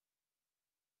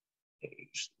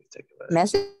 Age, let me think of it.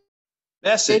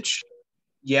 Message.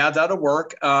 Yeah, that'll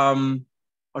work. I'll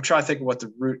try to think of what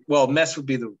the root. Well, mess would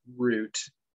be the root.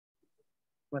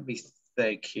 Let me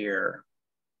think here.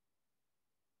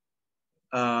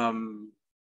 Or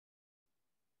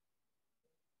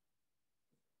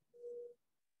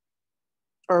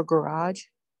garage.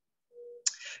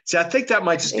 See, I think that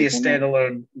might just be a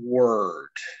standalone word.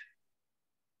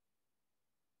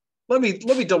 Let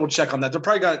me double check on that. They're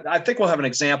probably got. I think we'll have an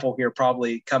example here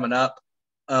probably coming up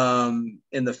in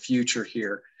the future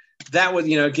here. That would,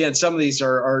 again, some of these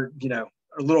are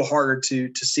a little harder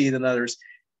to see than others.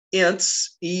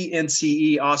 Ence,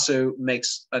 E-N-C-E, also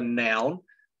makes a noun.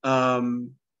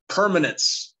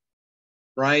 Permanence,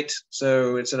 right?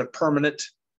 So instead of permanent,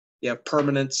 you have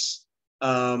permanence.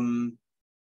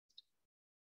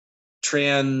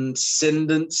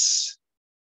 Transcendence.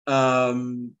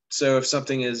 So if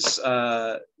something is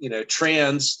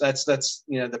trans, that's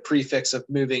the prefix of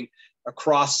moving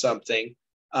across something,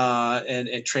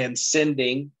 and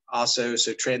transcending also.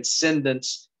 So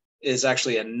transcendence is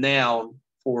actually a noun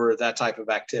for that type of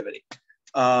activity.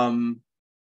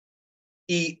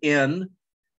 En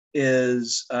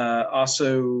is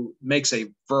also makes a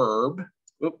verb.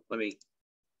 Oop, let me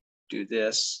do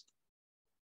this.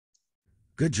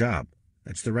 Good job.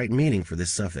 That's the right meaning for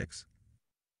this suffix.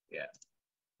 Yeah.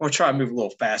 I'm going to try and move a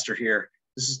little faster here.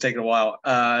 This is taking a while.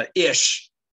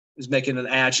 Ish is making an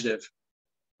adjective,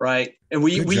 right? And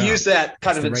we use that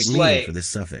kind of in slang for this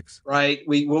suffix, right?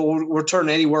 We'll turn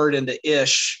any word into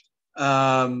ish.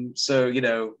 So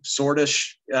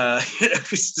sortish.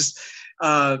 It's just,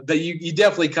 but you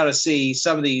definitely kind of see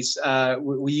some of these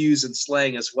we use in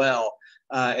slang as well,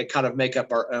 and kind of make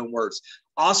up our own words.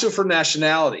 Also for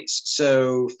nationalities.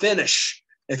 So Finnish,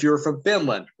 if you're from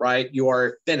Finland, right? You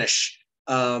are Finnish.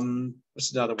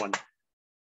 What's another one?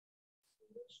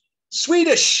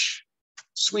 Swedish.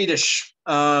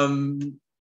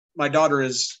 My daughter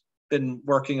has been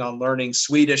working on learning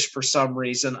Swedish for some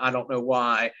reason. I don't know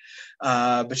why,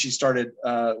 but she started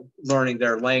learning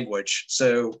their language.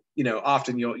 So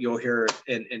often you'll hear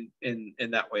it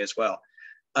in that way as well.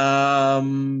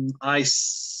 I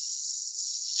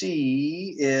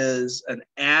see is an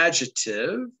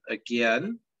adjective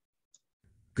again.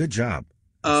 Good job.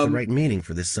 That's the right meaning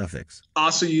for this suffix.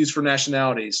 Also used for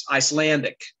nationalities.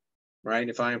 Icelandic, right?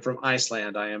 If I am from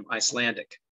Iceland, I am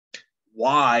Icelandic.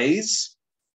 Wise.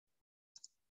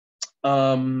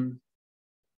 Adverb.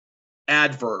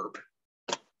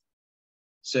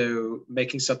 So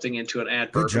making something into an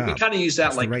adverb. Good job. We kind of use that.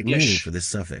 That's like the right meaning for this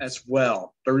suffix as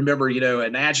well. But remember,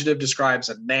 an adjective describes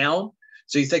a noun.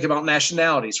 So you think about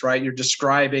nationalities, right? You're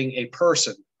describing a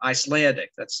person.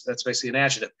 Icelandic. That's basically an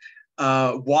adjective.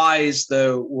 Wise,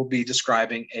 though, will be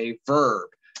describing a verb.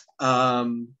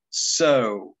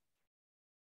 So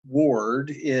ward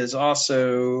is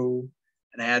also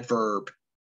an adverb.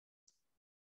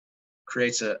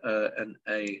 Creates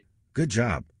a good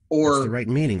job. Or that's the right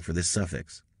meaning for this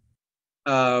suffix.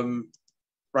 Right.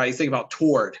 You think about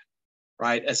toward,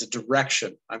 right, as a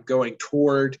direction. I'm going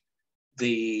toward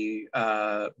the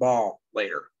ball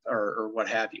later, or what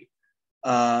have you.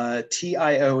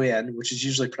 Tion, which is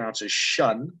usually pronounced as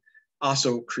shun,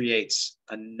 also creates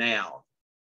a noun.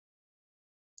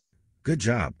 Good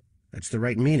job. That's the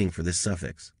right meaning for this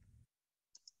suffix.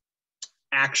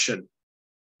 Action,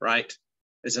 right,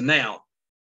 is a noun.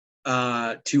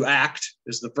 To act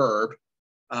is the verb,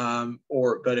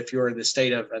 but if you're in the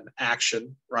state of an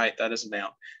action, right, that is a noun.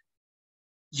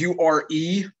 Ure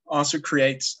also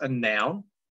creates a noun.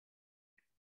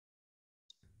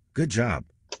 Good job.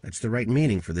 That's the right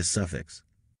meaning for this suffix.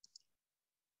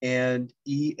 And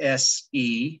ese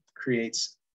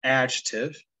creates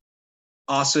adjective.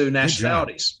 Also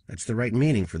nationalities. That's the right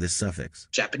meaning for this suffix.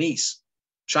 Japanese,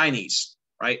 Chinese,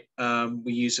 right?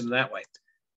 We use them that way.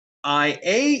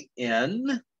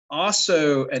 Ian,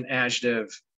 also an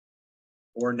adjective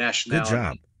or nationality. Good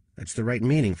job. That's the right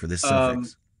meaning for this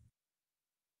suffix.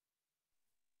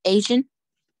 Asian.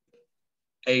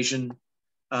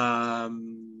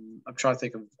 I'm trying to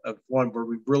think of one where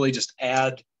we really just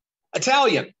add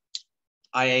Italian,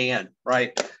 IAN,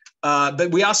 right?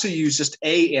 But we also use just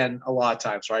AN a lot of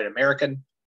times, right? American,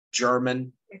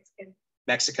 German,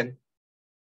 Mexican,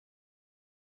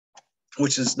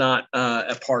 which is not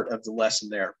a part of the lesson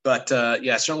there. But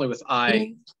yeah, certainly with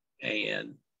IAN,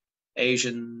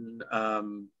 Asian,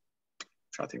 trying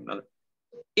to think of another.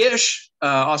 Ish,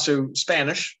 also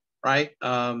Spanish, right?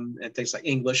 And things like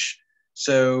English.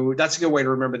 So that's a good way to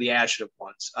remember the adjective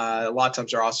ones. A lot of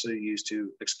times they're also used to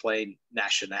explain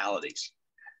nationalities.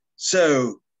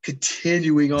 So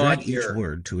continuing on Drag here. each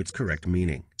word to its correct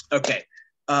meaning. Okay.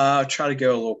 I'll try to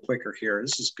go a little quicker here.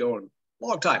 This is going a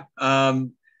long time.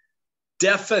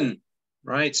 Deafen,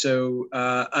 right? So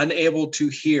unable to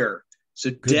hear.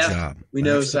 So Good deaf, job. we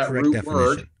know That's is the that correct root definition.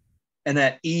 word. And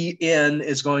that en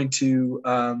is going to,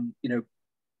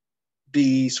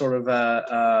 be sort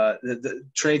of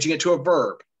changing it to a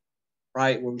verb,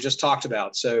 right? What we just talked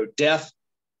about. So death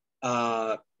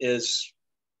is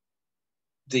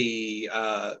the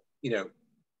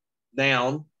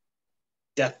noun.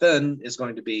 Deathen is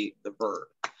going to be the verb.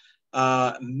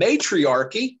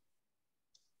 Matriarchy,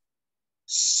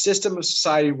 system of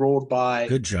society ruled by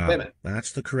Good job. women.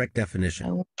 That's the correct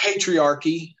definition.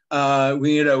 Patriarchy.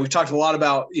 We talked a lot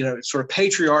about sort of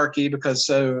patriarchy because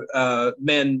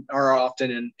men are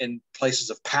often in places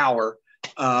of power,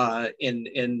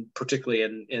 in particularly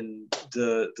in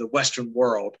the Western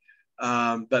world.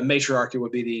 But matriarchy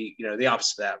would be the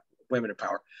opposite of that, women in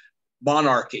power.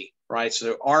 Monarchy, right?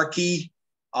 So archy,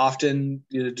 often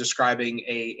describing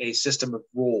a system of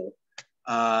rule,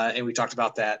 and we talked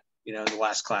about that in the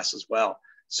last class as well.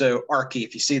 So archy,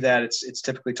 if you see that, it's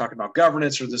typically talking about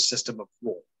governance or the system of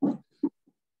rule.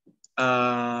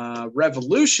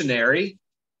 Revolutionary,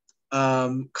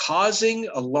 causing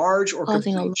a large or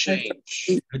complete change.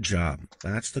 Good job.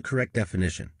 That's the correct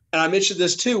definition. And I mentioned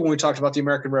this too when we talked about the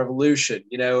American Revolution.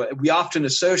 We often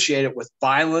associate it with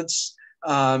violence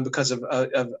because of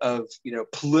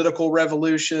political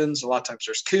revolutions. A lot of times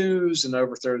there's coups and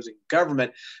overthrows in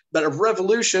government, but a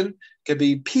revolution can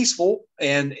be peaceful,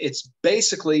 and it's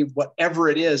basically whatever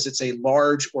it is. It's a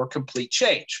large or complete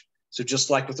change. So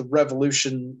just like with the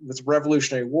revolution, with the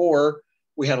Revolutionary War,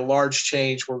 we had a large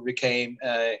change where we became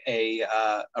a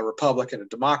republic and a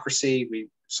democracy. We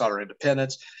sought our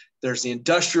independence. There's the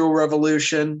Industrial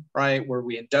Revolution, right, where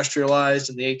we industrialized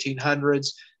in the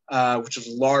 1800s, which was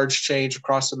a large change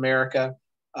across America.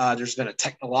 There's been a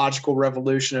technological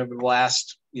revolution over the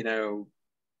last, 3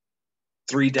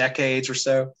 decades or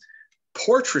so.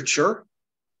 Portraiture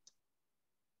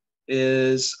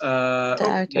is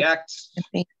the act.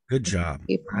 Good job.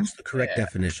 That's the correct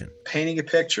definition. Painting a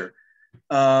picture.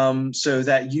 So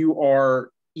that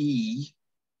U-R-E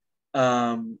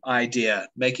idea,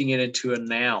 making it into a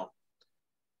noun.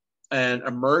 And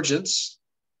emergence.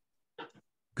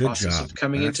 Good job.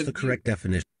 Coming That's into the correct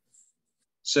definition.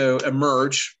 So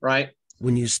emerge, right?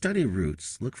 When you study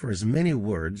roots, look for as many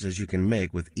words as you can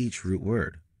make with each root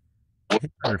word.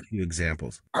 Here are a few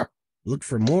examples. Look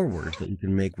for more words that you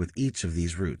can make with each of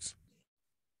these roots.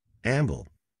 Amble,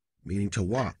 meaning to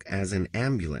walk, as in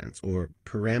ambulance or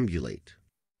perambulate.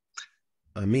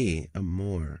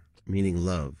 Amor, meaning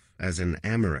love, as in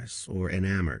amorous or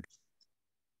enamored.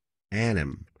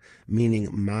 Anim, meaning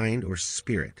mind or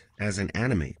spirit, as in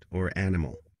animate or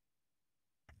animal.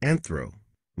 Anthro,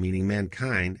 meaning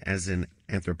mankind, as in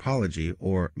anthropology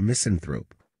or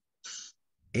misanthrope.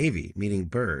 Avi, meaning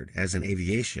bird, as in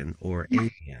aviation or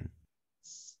avian.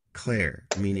 Clair,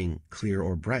 meaning clear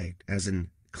or bright, as in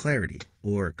clarity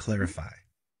or clarify.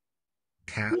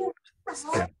 Cap,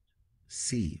 step,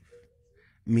 sieve,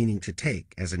 meaning to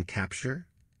take, as in capture,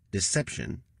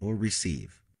 deception, or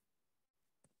receive.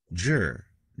 Jur,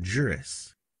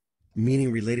 juris,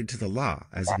 meaning related to the law,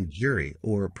 as in jury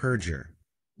or perjure.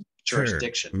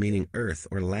 Jurisdiction. Meaning earth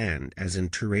or land, as in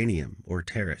terranium or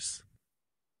terrace.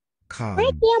 Cog,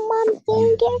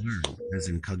 as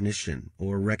in cognition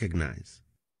or recognize.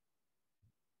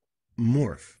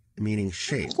 Morph, meaning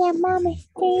shape,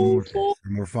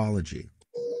 morphology.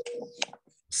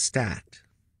 Stat,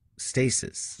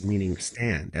 stasis, meaning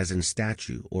stand, as in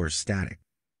statue or static.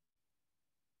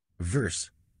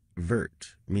 Verse,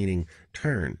 vert, meaning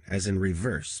turn, as in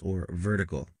reverse or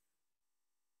vertical.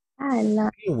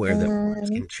 Be aware that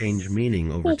words can change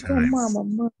meaning over time.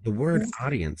 The word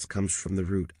audience comes from the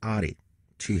root audi,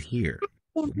 to hear.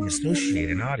 We associate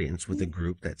an audience with a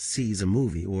group that sees a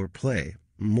movie or play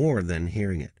more than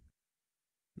hearing it.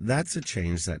 That's a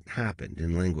change that happened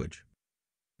in language.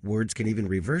 Words can even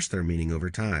reverse their meaning over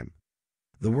time.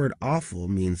 The word awful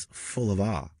means full of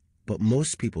awe, but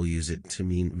most people use it to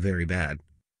mean very bad.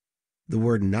 The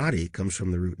word naughty comes from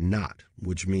the root not,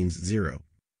 which means 0.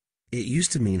 It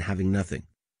used to mean having nothing,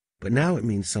 but now it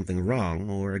means something wrong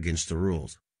or against the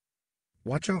rules.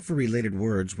 Watch out for related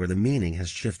words where the meaning has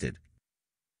shifted.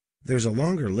 There's a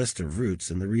longer list of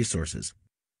roots in the resources.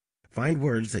 Find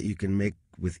words that you can make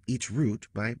with each root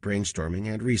by brainstorming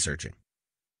and researching.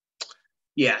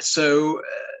 Yeah, so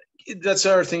that's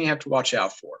the other thing you have to watch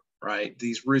out for, right?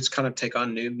 These roots kind of take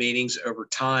on new meanings over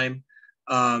time.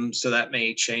 So that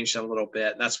may change a little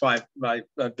bit. And that's why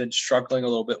I've been struggling a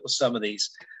little bit with some of these.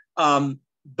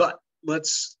 But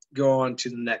let's go on to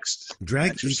the next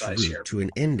Drag each exercise root here. to an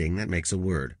ending that makes a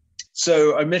word.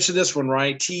 So I mentioned this one,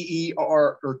 right?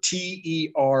 T-E-R or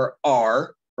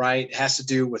T-E-R-R, right? It has to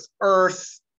do with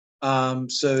earth.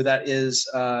 So that is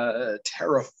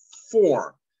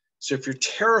terraform. So if you're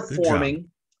terraforming,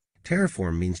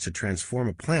 Terraform means to transform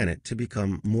a planet to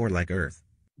become more like Earth.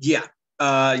 Yeah.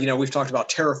 We've talked about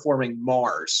terraforming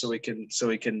Mars, so we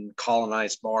can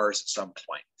colonize Mars at some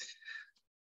point.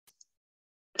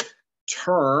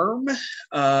 Term,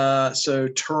 so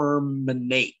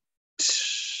terminate.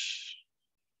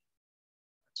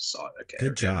 Okay.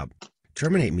 Good job.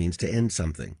 Terminate means to end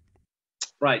something.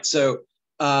 Right. So,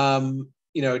 term,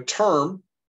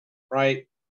 right,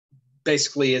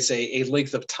 basically is a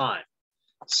length of time.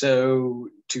 So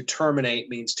to terminate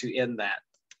means to end that.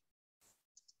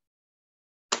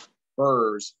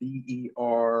 Vers,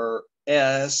 V-E-R-S,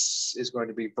 is going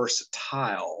to be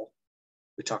versatile.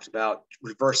 We talked about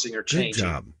reversing or changing. Good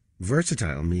job.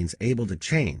 Versatile means able to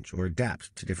change or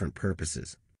adapt to different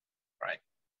purposes. Right.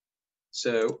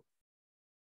 So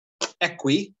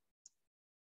equi,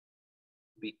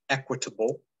 be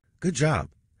equitable. Good job.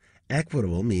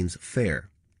 Equitable means fair,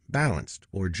 balanced,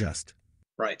 or just.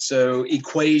 Right. So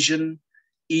equation,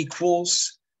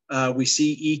 equals. We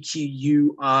see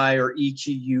EQUI or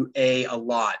EQUA a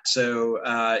lot. So,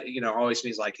 always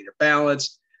means like either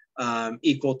balanced,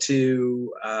 equal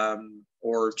to,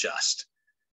 or just.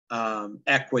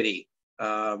 Equity,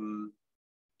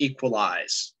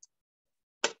 equalize,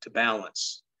 to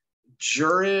balance.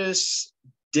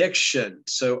 Jurisdiction,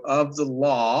 so of the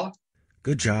law.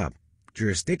 Good job.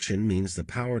 Jurisdiction means the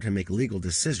power to make legal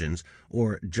decisions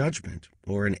or judgment,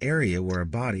 or an area where a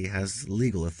body has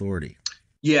legal authority.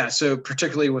 Yeah, so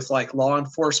particularly with like law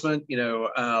enforcement,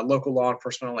 local law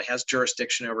enforcement only has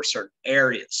jurisdiction over certain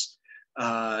areas.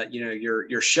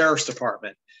 Your sheriff's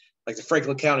department, like the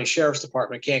Franklin County Sheriff's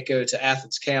Department, can't go to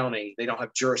Athens County. They don't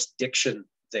have jurisdiction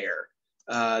there.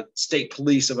 State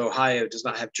Police of Ohio does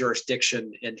not have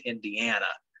jurisdiction in Indiana.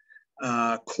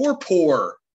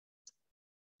 Corporeal.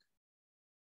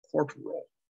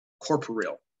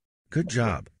 Good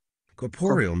job.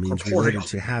 Corporeal means related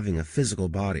to having a physical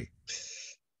body.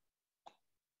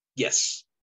 Yes.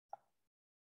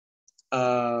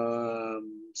 CLAR,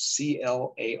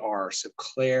 so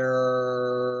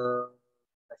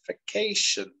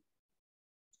clarification.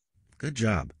 Good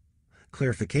job.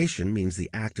 Clarification means the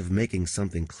act of making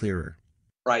something clearer.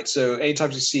 Right. So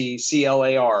anytime you see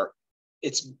CLAR,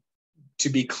 it's to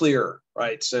be clear,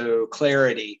 right? So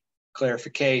clarity,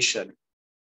 clarification.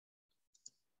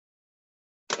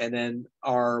 And then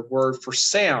our word for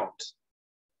sound.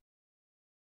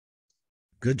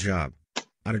 Good job.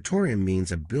 Auditorium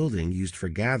means a building used for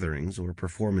gatherings or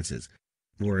performances,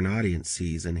 where an audience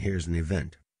sees and hears an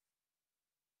event.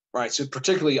 Right. So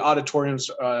particularly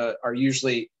auditoriums are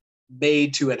usually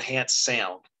made to enhance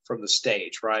sound from the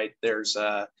stage, right? There's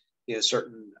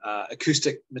certain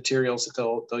acoustic materials that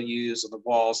they'll use on the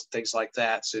walls and things like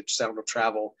that, so sound will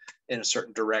travel in a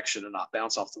certain direction and not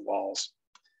bounce off the walls.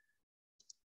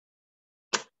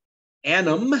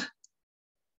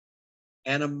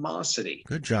 Animosity.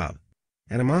 Good job.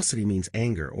 Animosity means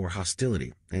anger or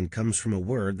hostility and comes from a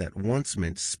word that once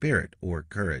meant spirit or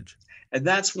courage. And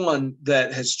that's one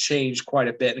that has changed quite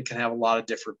a bit and can have a lot of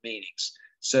different meanings.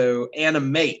 So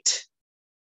animate,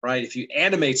 right? If you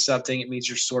animate something, it means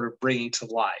you're sort of bringing to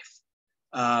life.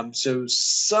 So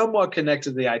somewhat connected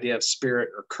to the idea of spirit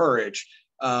or courage,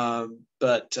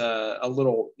 but a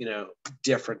little,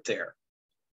 different there.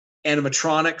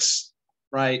 Animatronics,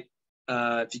 right?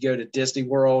 If you go to Disney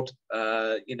World,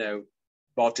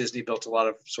 Walt Disney built a lot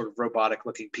of sort of robotic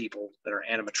looking people that are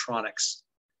animatronics.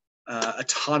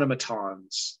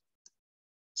 Automatons,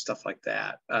 stuff like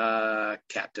that.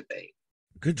 Captivate.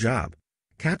 Good job.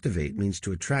 Captivate means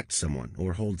to attract someone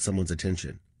or hold someone's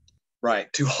attention.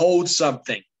 Right. To hold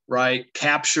something, right?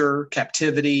 Capture,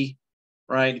 captivity,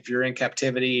 right? If you're in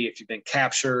captivity, if you've been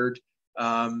captured,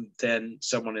 then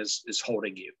someone is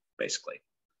holding you, basically.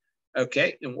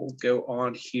 Okay, and we'll go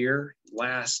on here.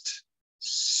 Last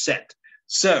set.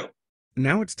 So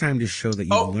now it's time to show that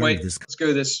you've learned this. Let's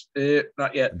go this.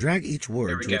 Not yet. Drag each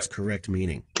word to its correct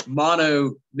meaning.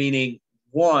 Mono meaning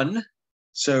one.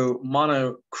 So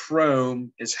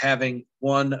monochrome is having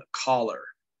one color.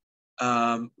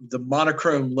 The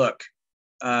monochrome look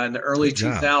in the early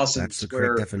 2000s. That's the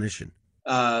correct definition.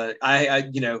 My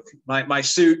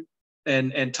suit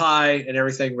and tie and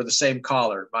everything were the same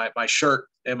color. My shirt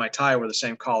and my tie were the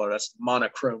same color. That's the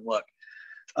monochrome look.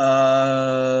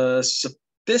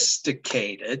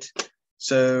 Sophisticated.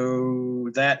 So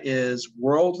that is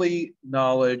worldly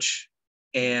knowledge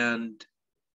and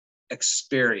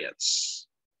experience.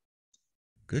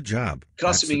 Good job. Could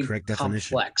also mean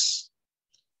complex.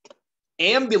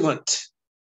 Ambulant,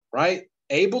 right?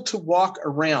 Able to walk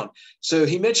around. So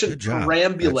he mentioned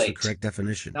perambulate. That's the correct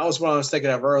definition. That was what I was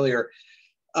thinking of earlier.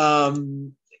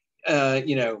 If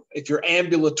you're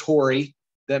ambulatory,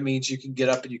 That means you can get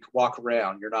up and you can walk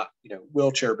around. You're not,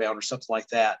 wheelchair bound or something like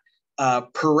that.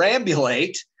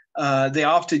 Perambulate, they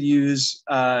often use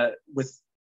with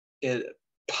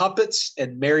puppets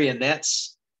and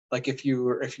marionettes. Like if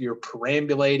you're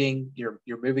perambulating, you're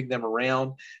moving them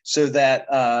around. So that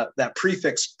that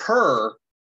prefix per,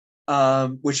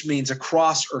 which means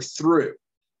across or through.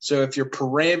 So if you're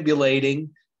perambulating,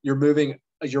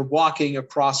 you're walking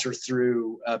across or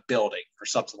through a building or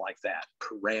something like that.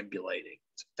 Perambulating,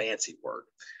 it's a fancy word.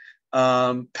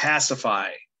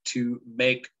 Pacify, to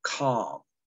make calm.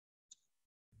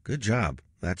 Good job.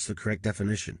 That's the correct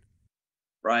definition.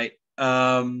 Right.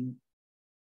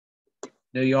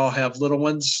 Know you all have little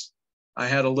ones. I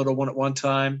had a little one at one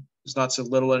time. It's not so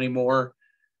little anymore.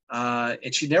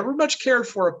 And she never much cared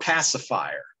for a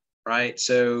pacifier, right?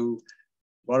 So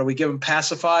what do we give them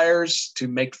pacifiers? To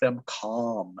make them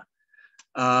calm.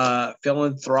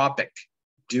 Philanthropic,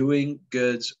 doing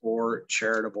goods or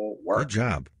charitable work. Good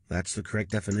job. That's the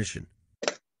correct definition.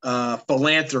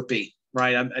 Philanthropy,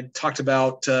 right? I talked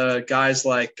about guys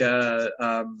like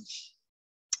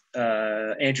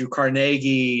Andrew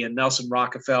Carnegie and Nelson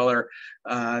Rockefeller.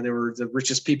 They were the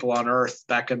richest people on earth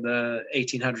back in the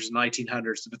 1800s and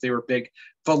 1900s, but they were big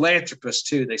philanthropists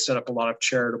too. They set up a lot of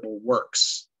charitable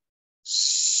works.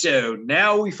 So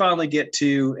now we finally get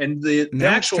to, and the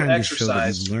actual time exercise. To show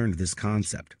that you've learned this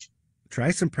concept.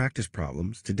 Try some practice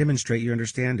problems to demonstrate your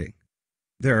understanding.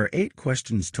 There are 8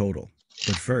 questions total,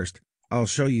 but first, I'll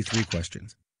show you 3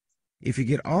 questions. If you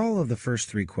get all of the first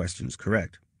 3 questions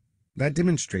correct, that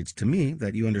demonstrates to me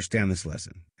that you understand this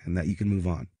lesson and that you can move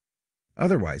on.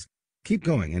 Otherwise, keep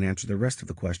going and answer the rest of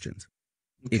the questions.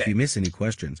 Okay. If you miss any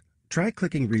questions, try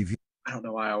clicking review. I don't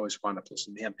know why I always wind up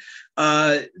listening to him.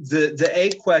 The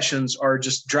 8 questions are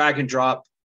just drag and drop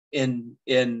in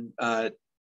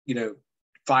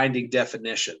finding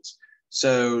definitions.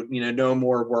 So, no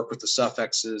more work with the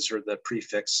suffixes or the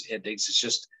prefix endings. It's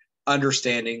just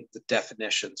understanding the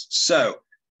definitions. So,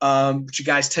 would you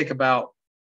guys take about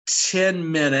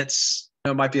 10 minutes?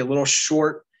 It might be a little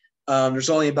short. There's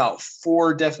only about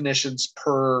 4 definitions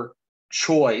per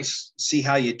choice. See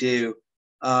how you do.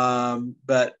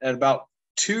 But at about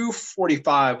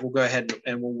 2:45, we'll go ahead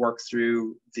and we'll work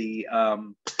through the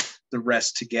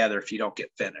rest together if you don't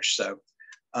get finished. So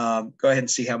go ahead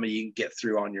and see how many you can get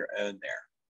through on your own there.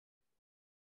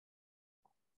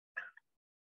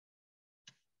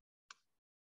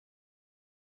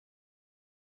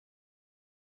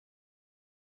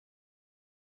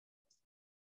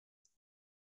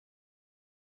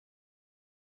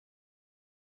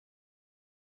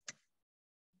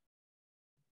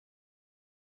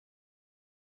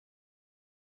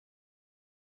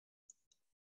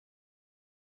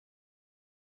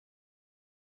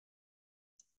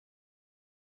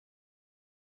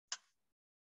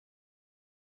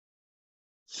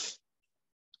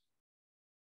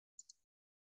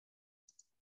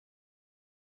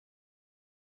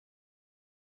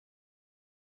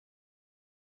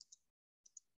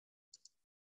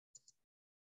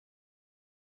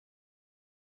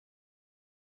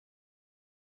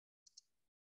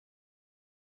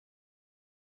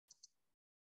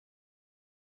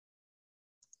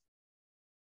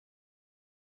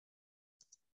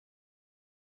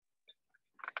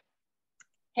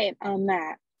 Hey,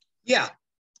 Matt. Yeah.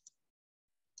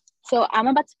 So I'm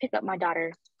about to pick up my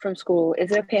daughter from school. Is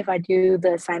it okay if I do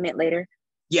the assignment later?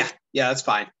 Yeah, that's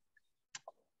fine.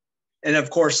 And of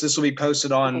course, this will be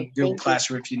posted on Google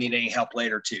Classroom if you need any help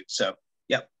later too. So,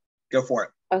 yep, go for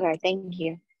it. Okay, thank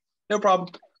you. No problem.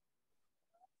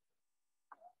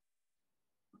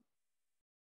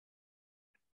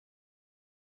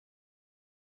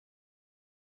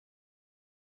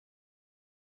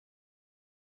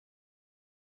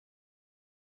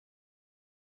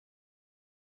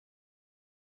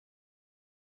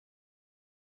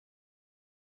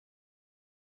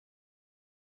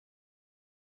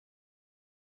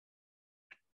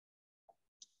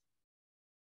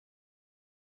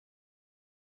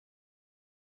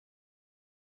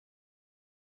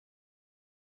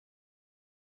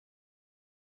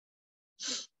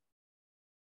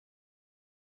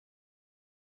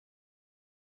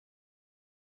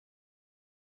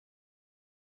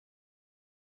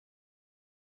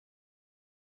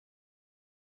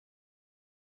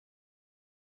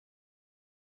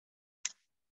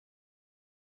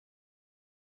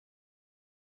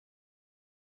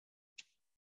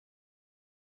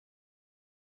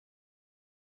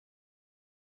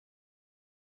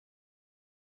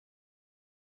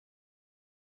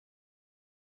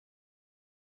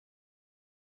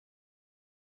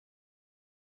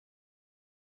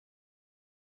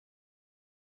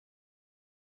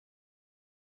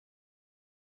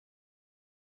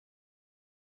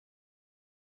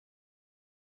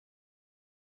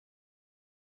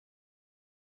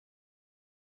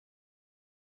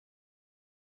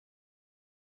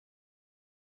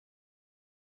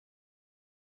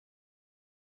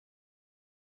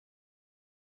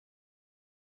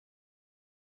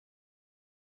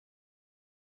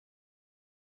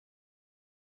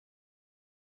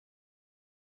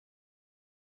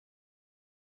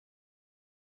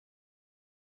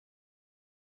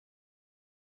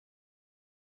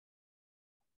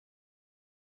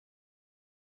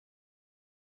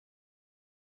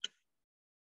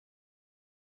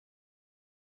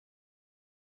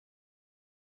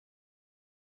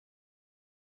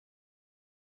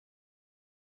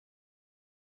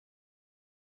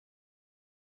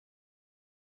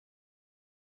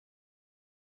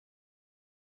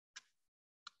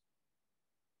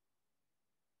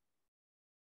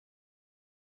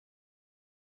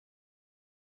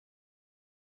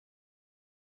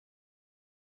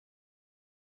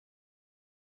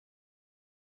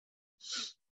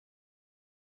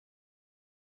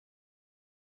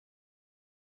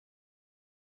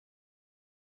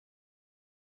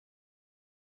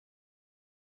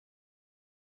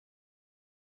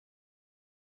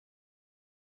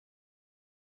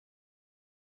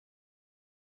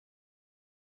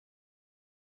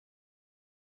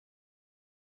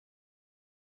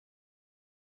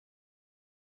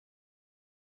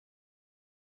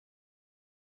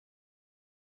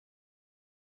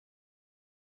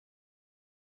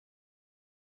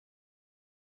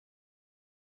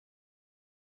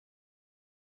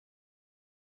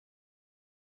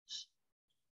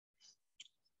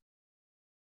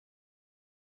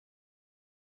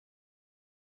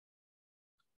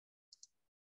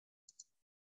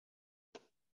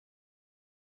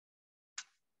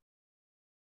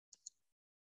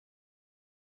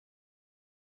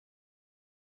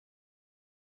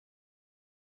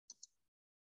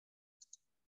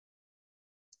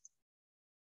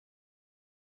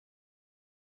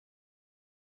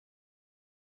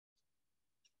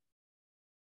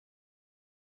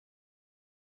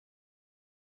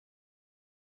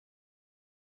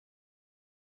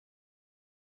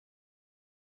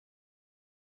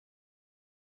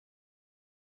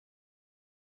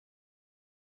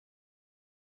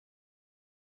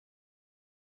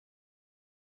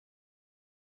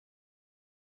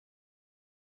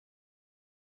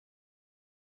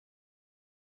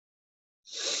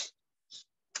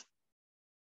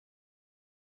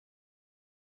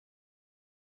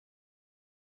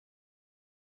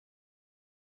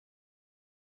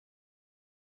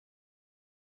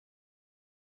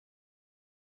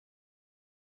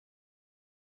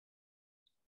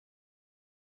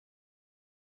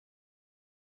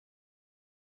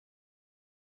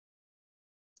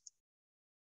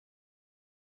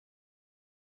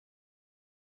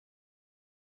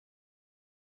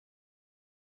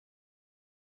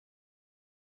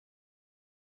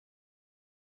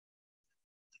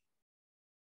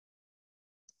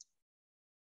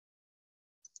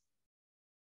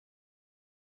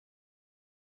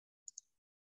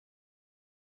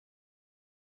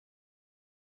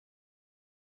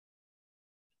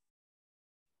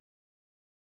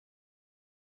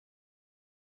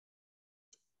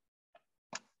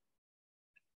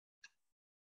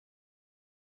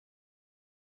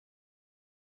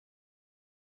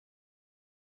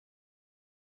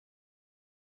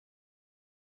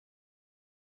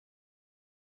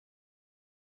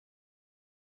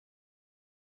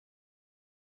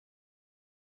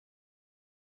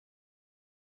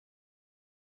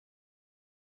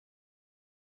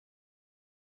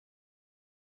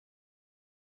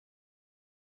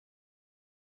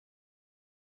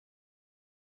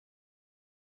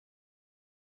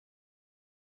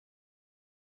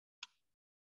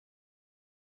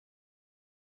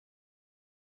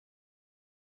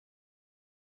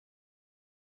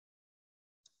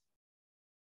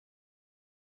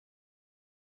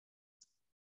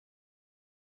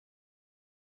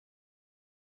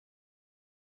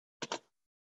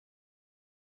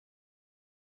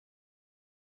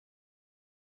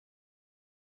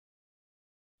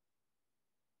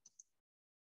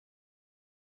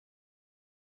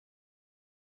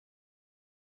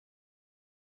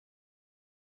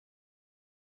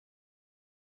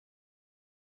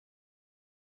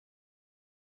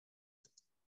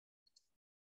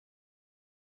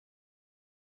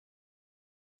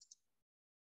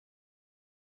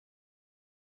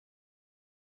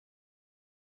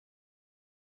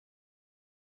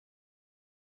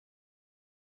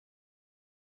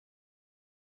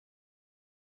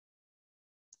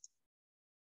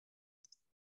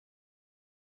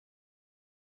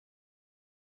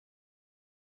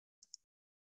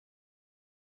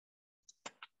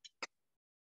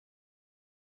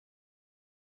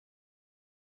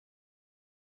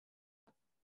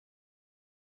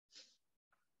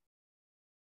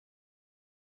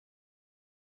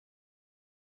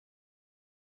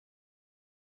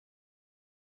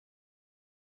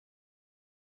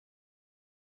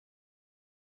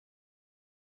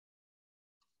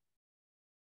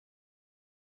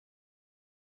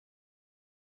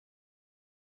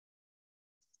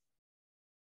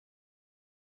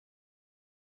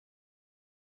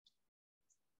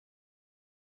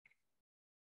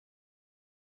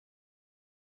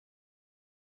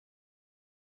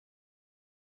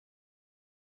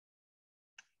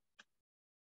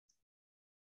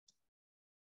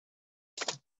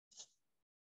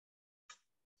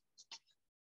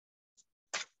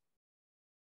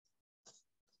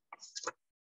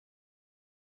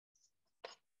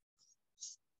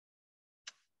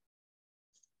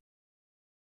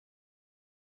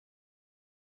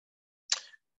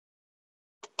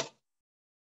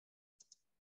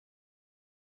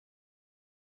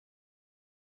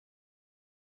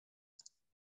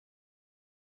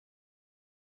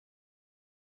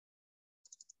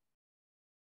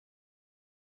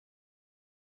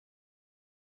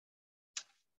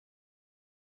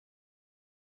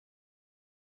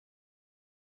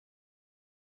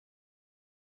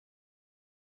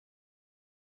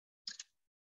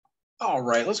 All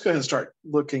right, let's go ahead and start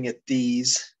looking at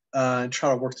these and try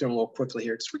to work through them a little quickly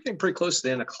here because we're getting pretty close to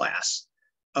the end of class.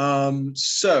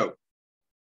 So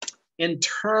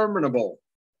interminable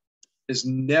is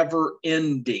never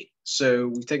ending. So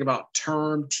we think about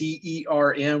term,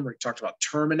 T-E-R-M, we talked about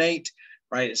terminate,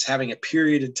 right? It's having a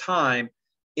period of time.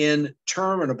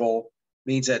 Interminable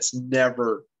means that's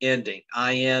never ending.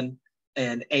 I-N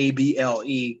and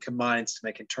A-B-L-E combines to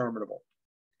make interminable.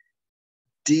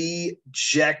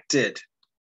 Dejected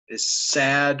is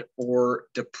sad or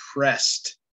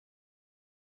depressed.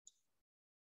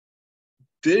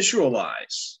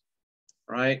 Visualize,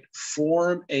 right?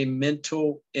 Form a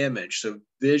mental image. So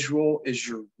visual is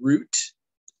your root,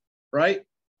 right?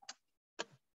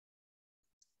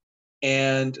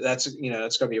 And that's,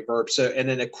 that's going to be a verb. So, and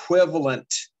an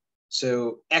equivalent.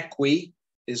 So equi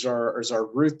is our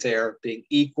root there, being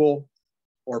equal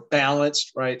or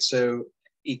balanced, right? So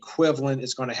equivalent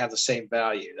is going to have the same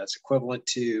value. That's equivalent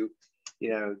to,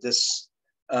 this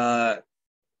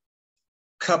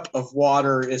cup of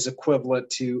water is equivalent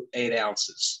to 8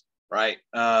 ounces, right?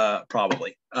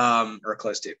 Probably, or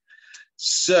close to.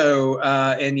 So,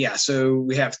 and yeah, so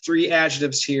we have 3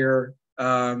 adjectives here.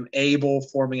 Able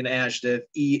forming an adjective,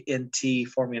 ENT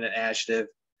forming an adjective,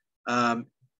 ED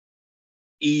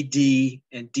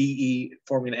and DE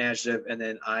forming an adjective, and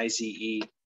then IZE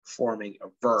forming a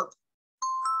verb.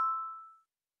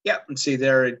 Yeah, and see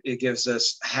there, it gives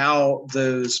us how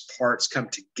those parts come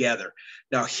together.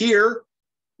 Now here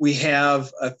we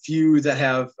have a few that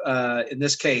have, in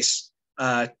this case,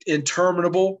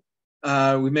 interminable.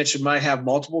 We mentioned might have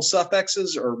multiple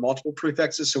suffixes or multiple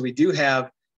prefixes. So we do have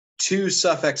 2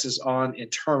 suffixes on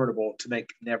interminable to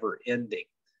make never ending.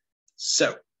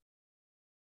 So,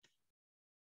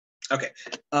 okay.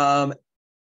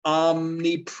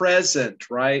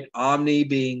 Omnipresent, right? Omni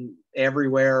being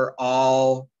everywhere,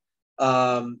 all.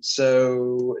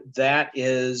 So that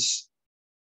is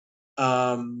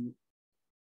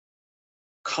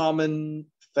common,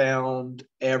 found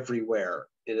everywhere.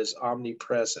 It is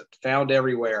omnipresent, found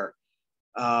everywhere.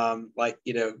 Like,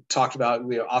 talked about,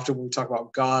 often when we talk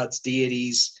about gods,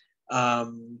 deities, they're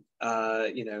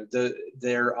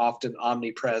often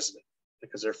omnipresent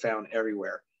because they're found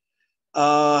everywhere.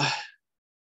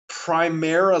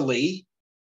 Primarily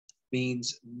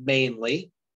means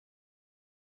mainly.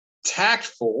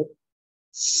 Tactful,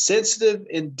 sensitive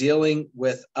in dealing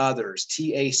with others.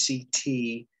 TACT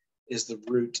is the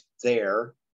root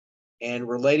there. And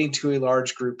relating to a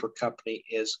large group or company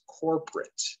is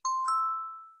corporate.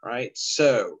 Right?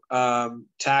 So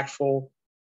tactful,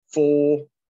 full,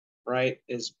 right,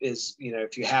 is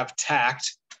if you have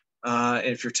tact, and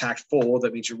if you're tactful,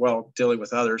 that means you're well dealing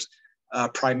with others.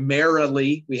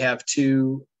 Primarily, we have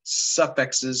 2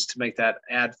 suffixes to make that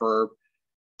adverb.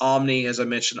 Omni, as I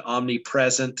mentioned,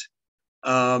 omnipresent.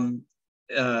 The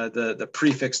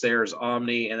prefix there is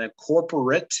omni, and then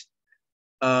corporate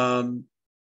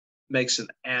makes an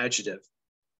adjective.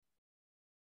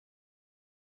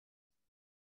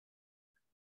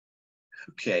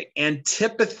 Okay,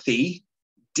 antipathy,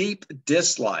 deep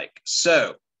dislike.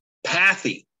 So,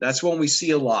 pathy, that's one we see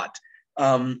a lot.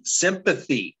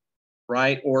 Sympathy,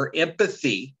 right, or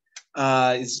empathy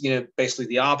is basically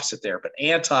the opposite there. But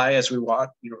anti, as we want,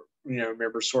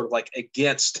 remember, sort of like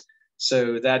against.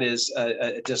 So that is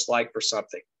a dislike for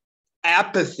something.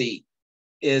 Apathy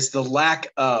is the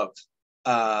lack of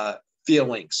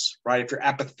feelings, right? If you're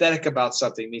apathetic about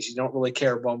something, it means you don't really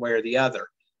care one way or the other.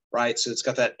 Right, so it's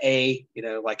got that A,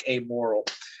 like amoral.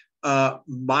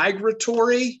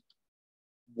 Migratory,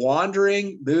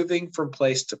 wandering, moving from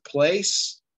place to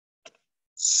place.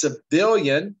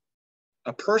 Civilian,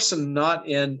 a person not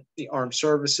in the armed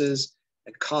services.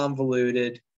 And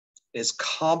convoluted is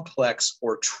complex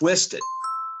or twisted.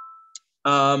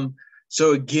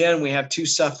 So again, we have 2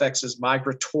 suffixes,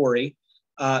 migratory.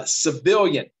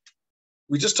 Civilian,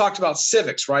 we just talked about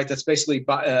civics, right? That's basically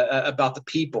about the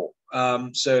people.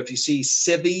 So if you see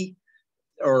civi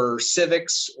or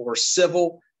civics or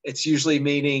civil, it's usually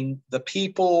meaning the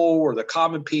people or the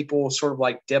common people, sort of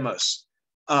like demos.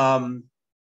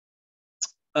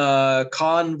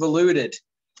 Convoluted,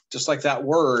 just like that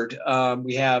word,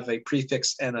 we have a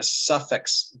prefix and a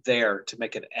suffix there to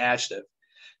make an adjective.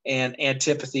 And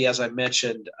antipathy, as I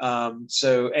mentioned.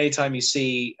 So anytime you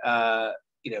see,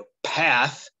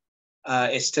 path,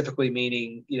 it's typically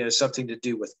meaning, something to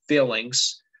do with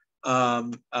feelings,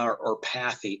 or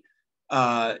pathy.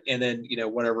 And then,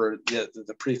 whatever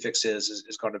the prefix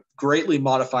is going to greatly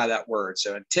modify that word.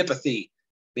 So antipathy,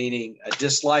 meaning a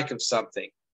dislike of something.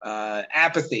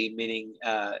 Apathy, meaning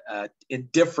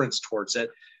indifference towards it.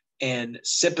 And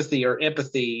sympathy or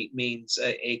empathy means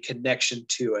a connection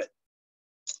to it.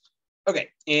 Okay,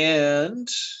 and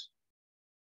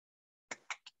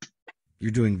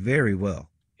You're doing very well.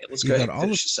 let's You go got ahead and all of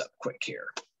finish this up quick here.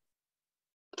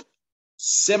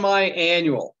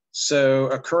 Semi-annual, so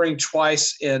occurring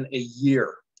twice in a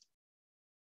year.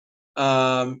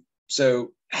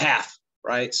 So half,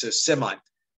 right? So semi.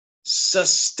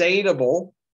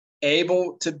 Sustainable,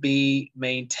 able to be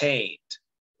maintained,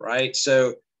 right?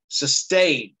 So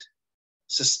sustained,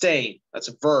 that's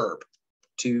a verb,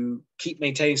 to keep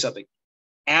maintaining something.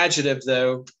 Adjective,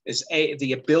 though, is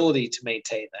the ability to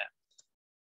maintain that.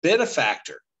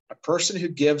 Benefactor, a person who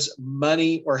gives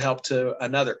money or help to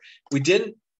another. We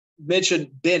didn't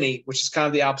mention Benny, which is kind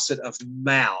of the opposite of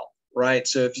mal, right?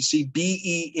 So if you see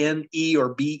B-E-N-E or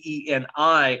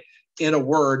B-E-N-I in a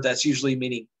word, that's usually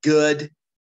meaning good,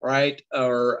 right?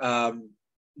 Or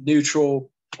neutral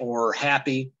or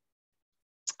happy.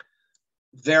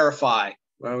 Verify.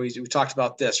 Well, we talked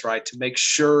about this, right? To make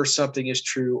sure something is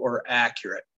true or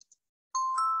accurate.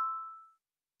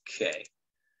 Okay.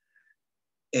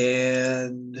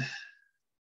 And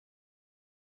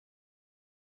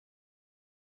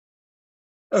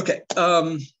okay.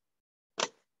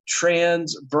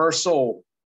 Transversal,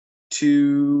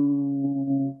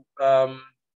 to oh,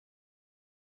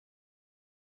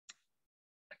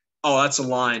 that's a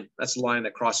line. That's a line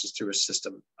that crosses through a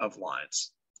system of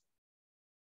lines.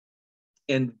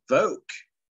 Invoke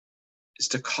is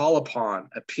to call upon,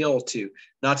 appeal to,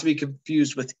 not to be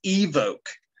confused with evoke.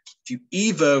 If you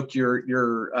evoke,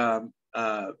 you're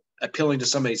appealing to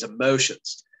somebody's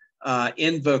emotions.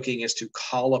 Invoking is to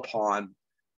call upon,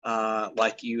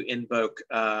 like you invoke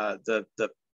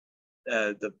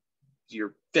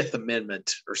your Fifth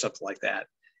Amendment or something like that.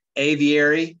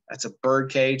 Aviary, that's a bird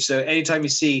cage. So anytime you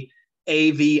see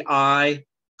AVI,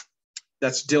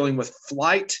 that's dealing with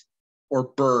flight or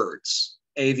birds.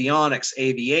 Avionics,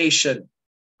 aviation,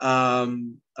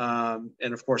 and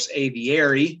of course,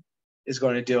 aviary is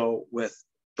going to deal with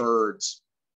birds.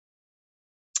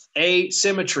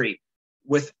 Asymmetry,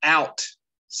 without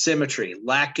symmetry,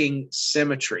 lacking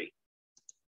symmetry.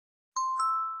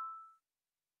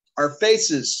 Our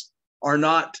faces are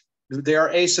not, they are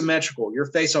asymmetrical. Your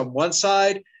face on one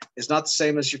side is not the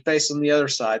same as your face on the other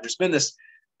side. There's been this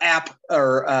app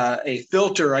or a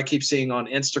filter I keep seeing on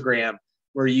Instagram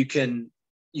where you can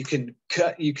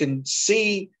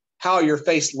see how your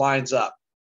face lines up,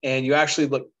 and you actually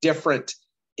look different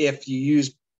if you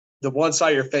use the one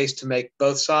side of your face to make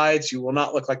both sides. You will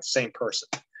not look like the same person.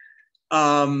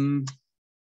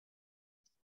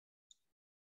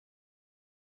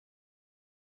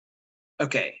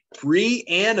 Okay,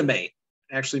 reanimate.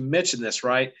 I actually mentioned this,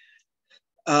 right?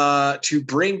 To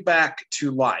bring back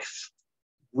to life.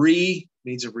 Re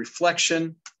means a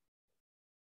reflection.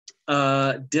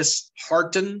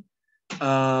 Dishearten,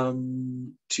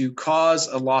 to cause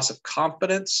a loss of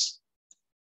confidence.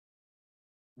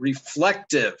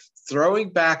 Reflective, throwing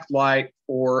back light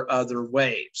or other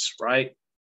waves, right?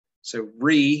 So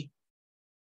re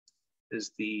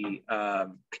is the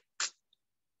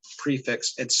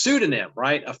prefix, and pseudonym,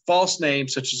 right? A false name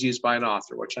such as used by an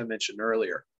author, which I mentioned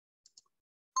earlier.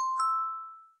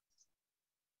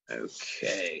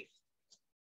 Okay.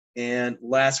 And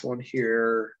last one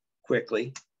here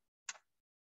quickly.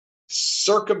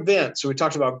 Circumvent. So we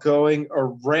talked about going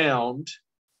around.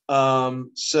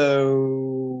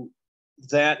 So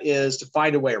that is to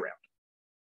find a way around.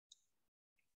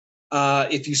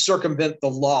 If you circumvent the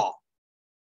law,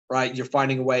 right, you're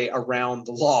finding a way around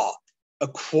the law.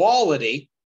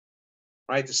 Equality,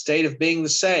 right, the state of being the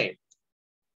same.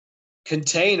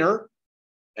 Container,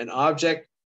 an object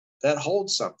that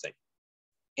holds something.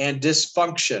 And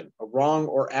dysfunction, a wrong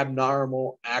or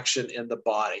abnormal action in the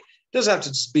body. It doesn't have to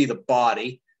just be the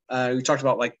body. We talked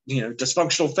about, like,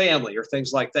 dysfunctional family or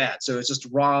things like that. So it's just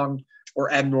wrong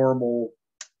or abnormal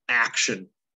action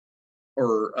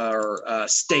or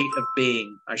state of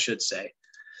being, I should say.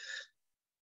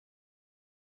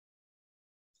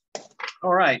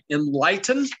 All right,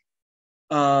 enlighten,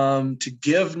 to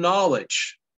give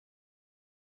knowledge.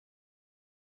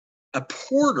 A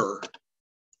porter,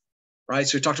 right?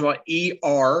 So we talked about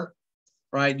ER,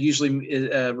 right? Usually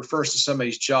refers to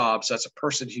somebody's job. So that's a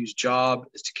person whose job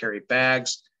is to carry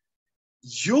bags.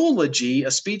 Eulogy,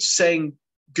 a speech saying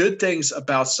good things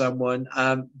about someone.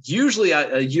 Usually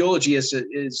a eulogy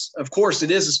is, of course, it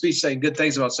is a speech saying good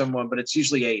things about someone, but it's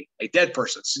usually a dead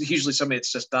person. It's usually somebody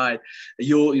that's just died. A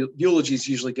eulogy is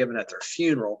usually given at their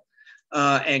funeral.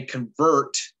 And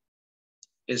convert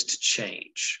is to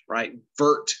change, right?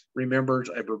 Vert, remember,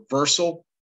 a reversal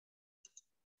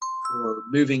or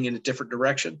moving in a different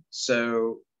direction.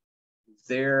 So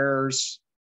there's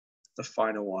the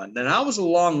final one. Then that was a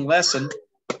long lesson.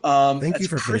 Thank you That's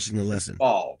for pretty finishing the lesson.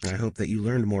 involved. I hope that you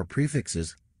learned more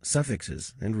prefixes,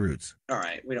 suffixes, and roots. All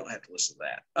right, we don't have to listen to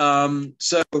that.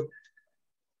 So,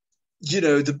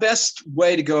 the best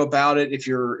way to go about it, if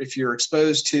you're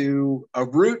exposed to a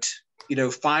root,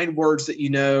 find words that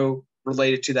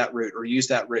related to that root or use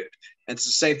that root. And it's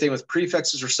the same thing with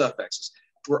prefixes or suffixes.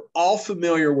 We're all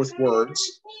familiar with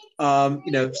words. Some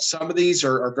of these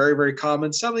are very, very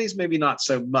common. Some of these maybe not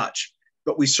so much,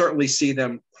 but we certainly see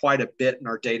them quite a bit in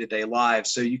our day-to-day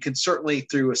lives. So you can certainly,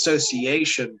 through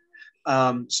association,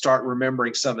 start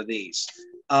remembering some of these.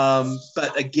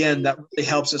 But again, that really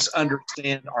helps us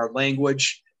understand our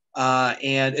language.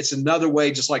 And it's another way,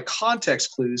 just like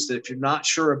context clues, that if you're not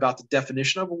sure about the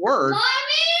definition of a word,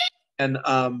 and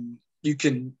you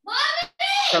can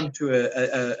come to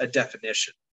a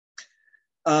definition.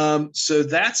 So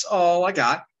that's all I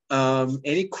got.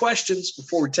 Any questions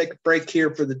before we take a break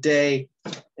here for the day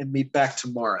and meet back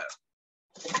tomorrow?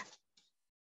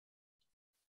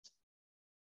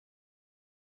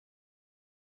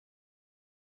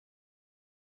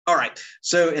 All right.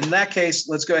 So in that case,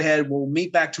 let's go ahead. We'll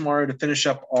meet back tomorrow to finish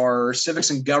up our civics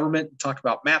and government, talk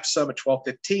about MAPSUM at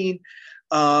 12:15.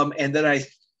 And then I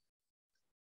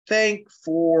think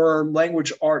for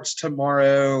language arts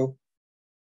tomorrow,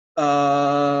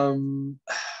 I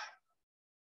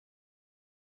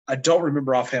don't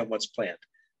remember offhand what's planned,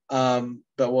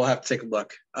 but we'll have to take a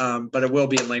look. But it will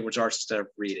be in language arts instead of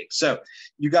reading. So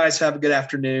you guys have a good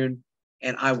afternoon,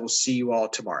 and I will see you all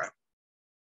tomorrow.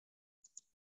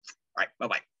 All right,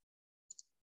 bye-bye.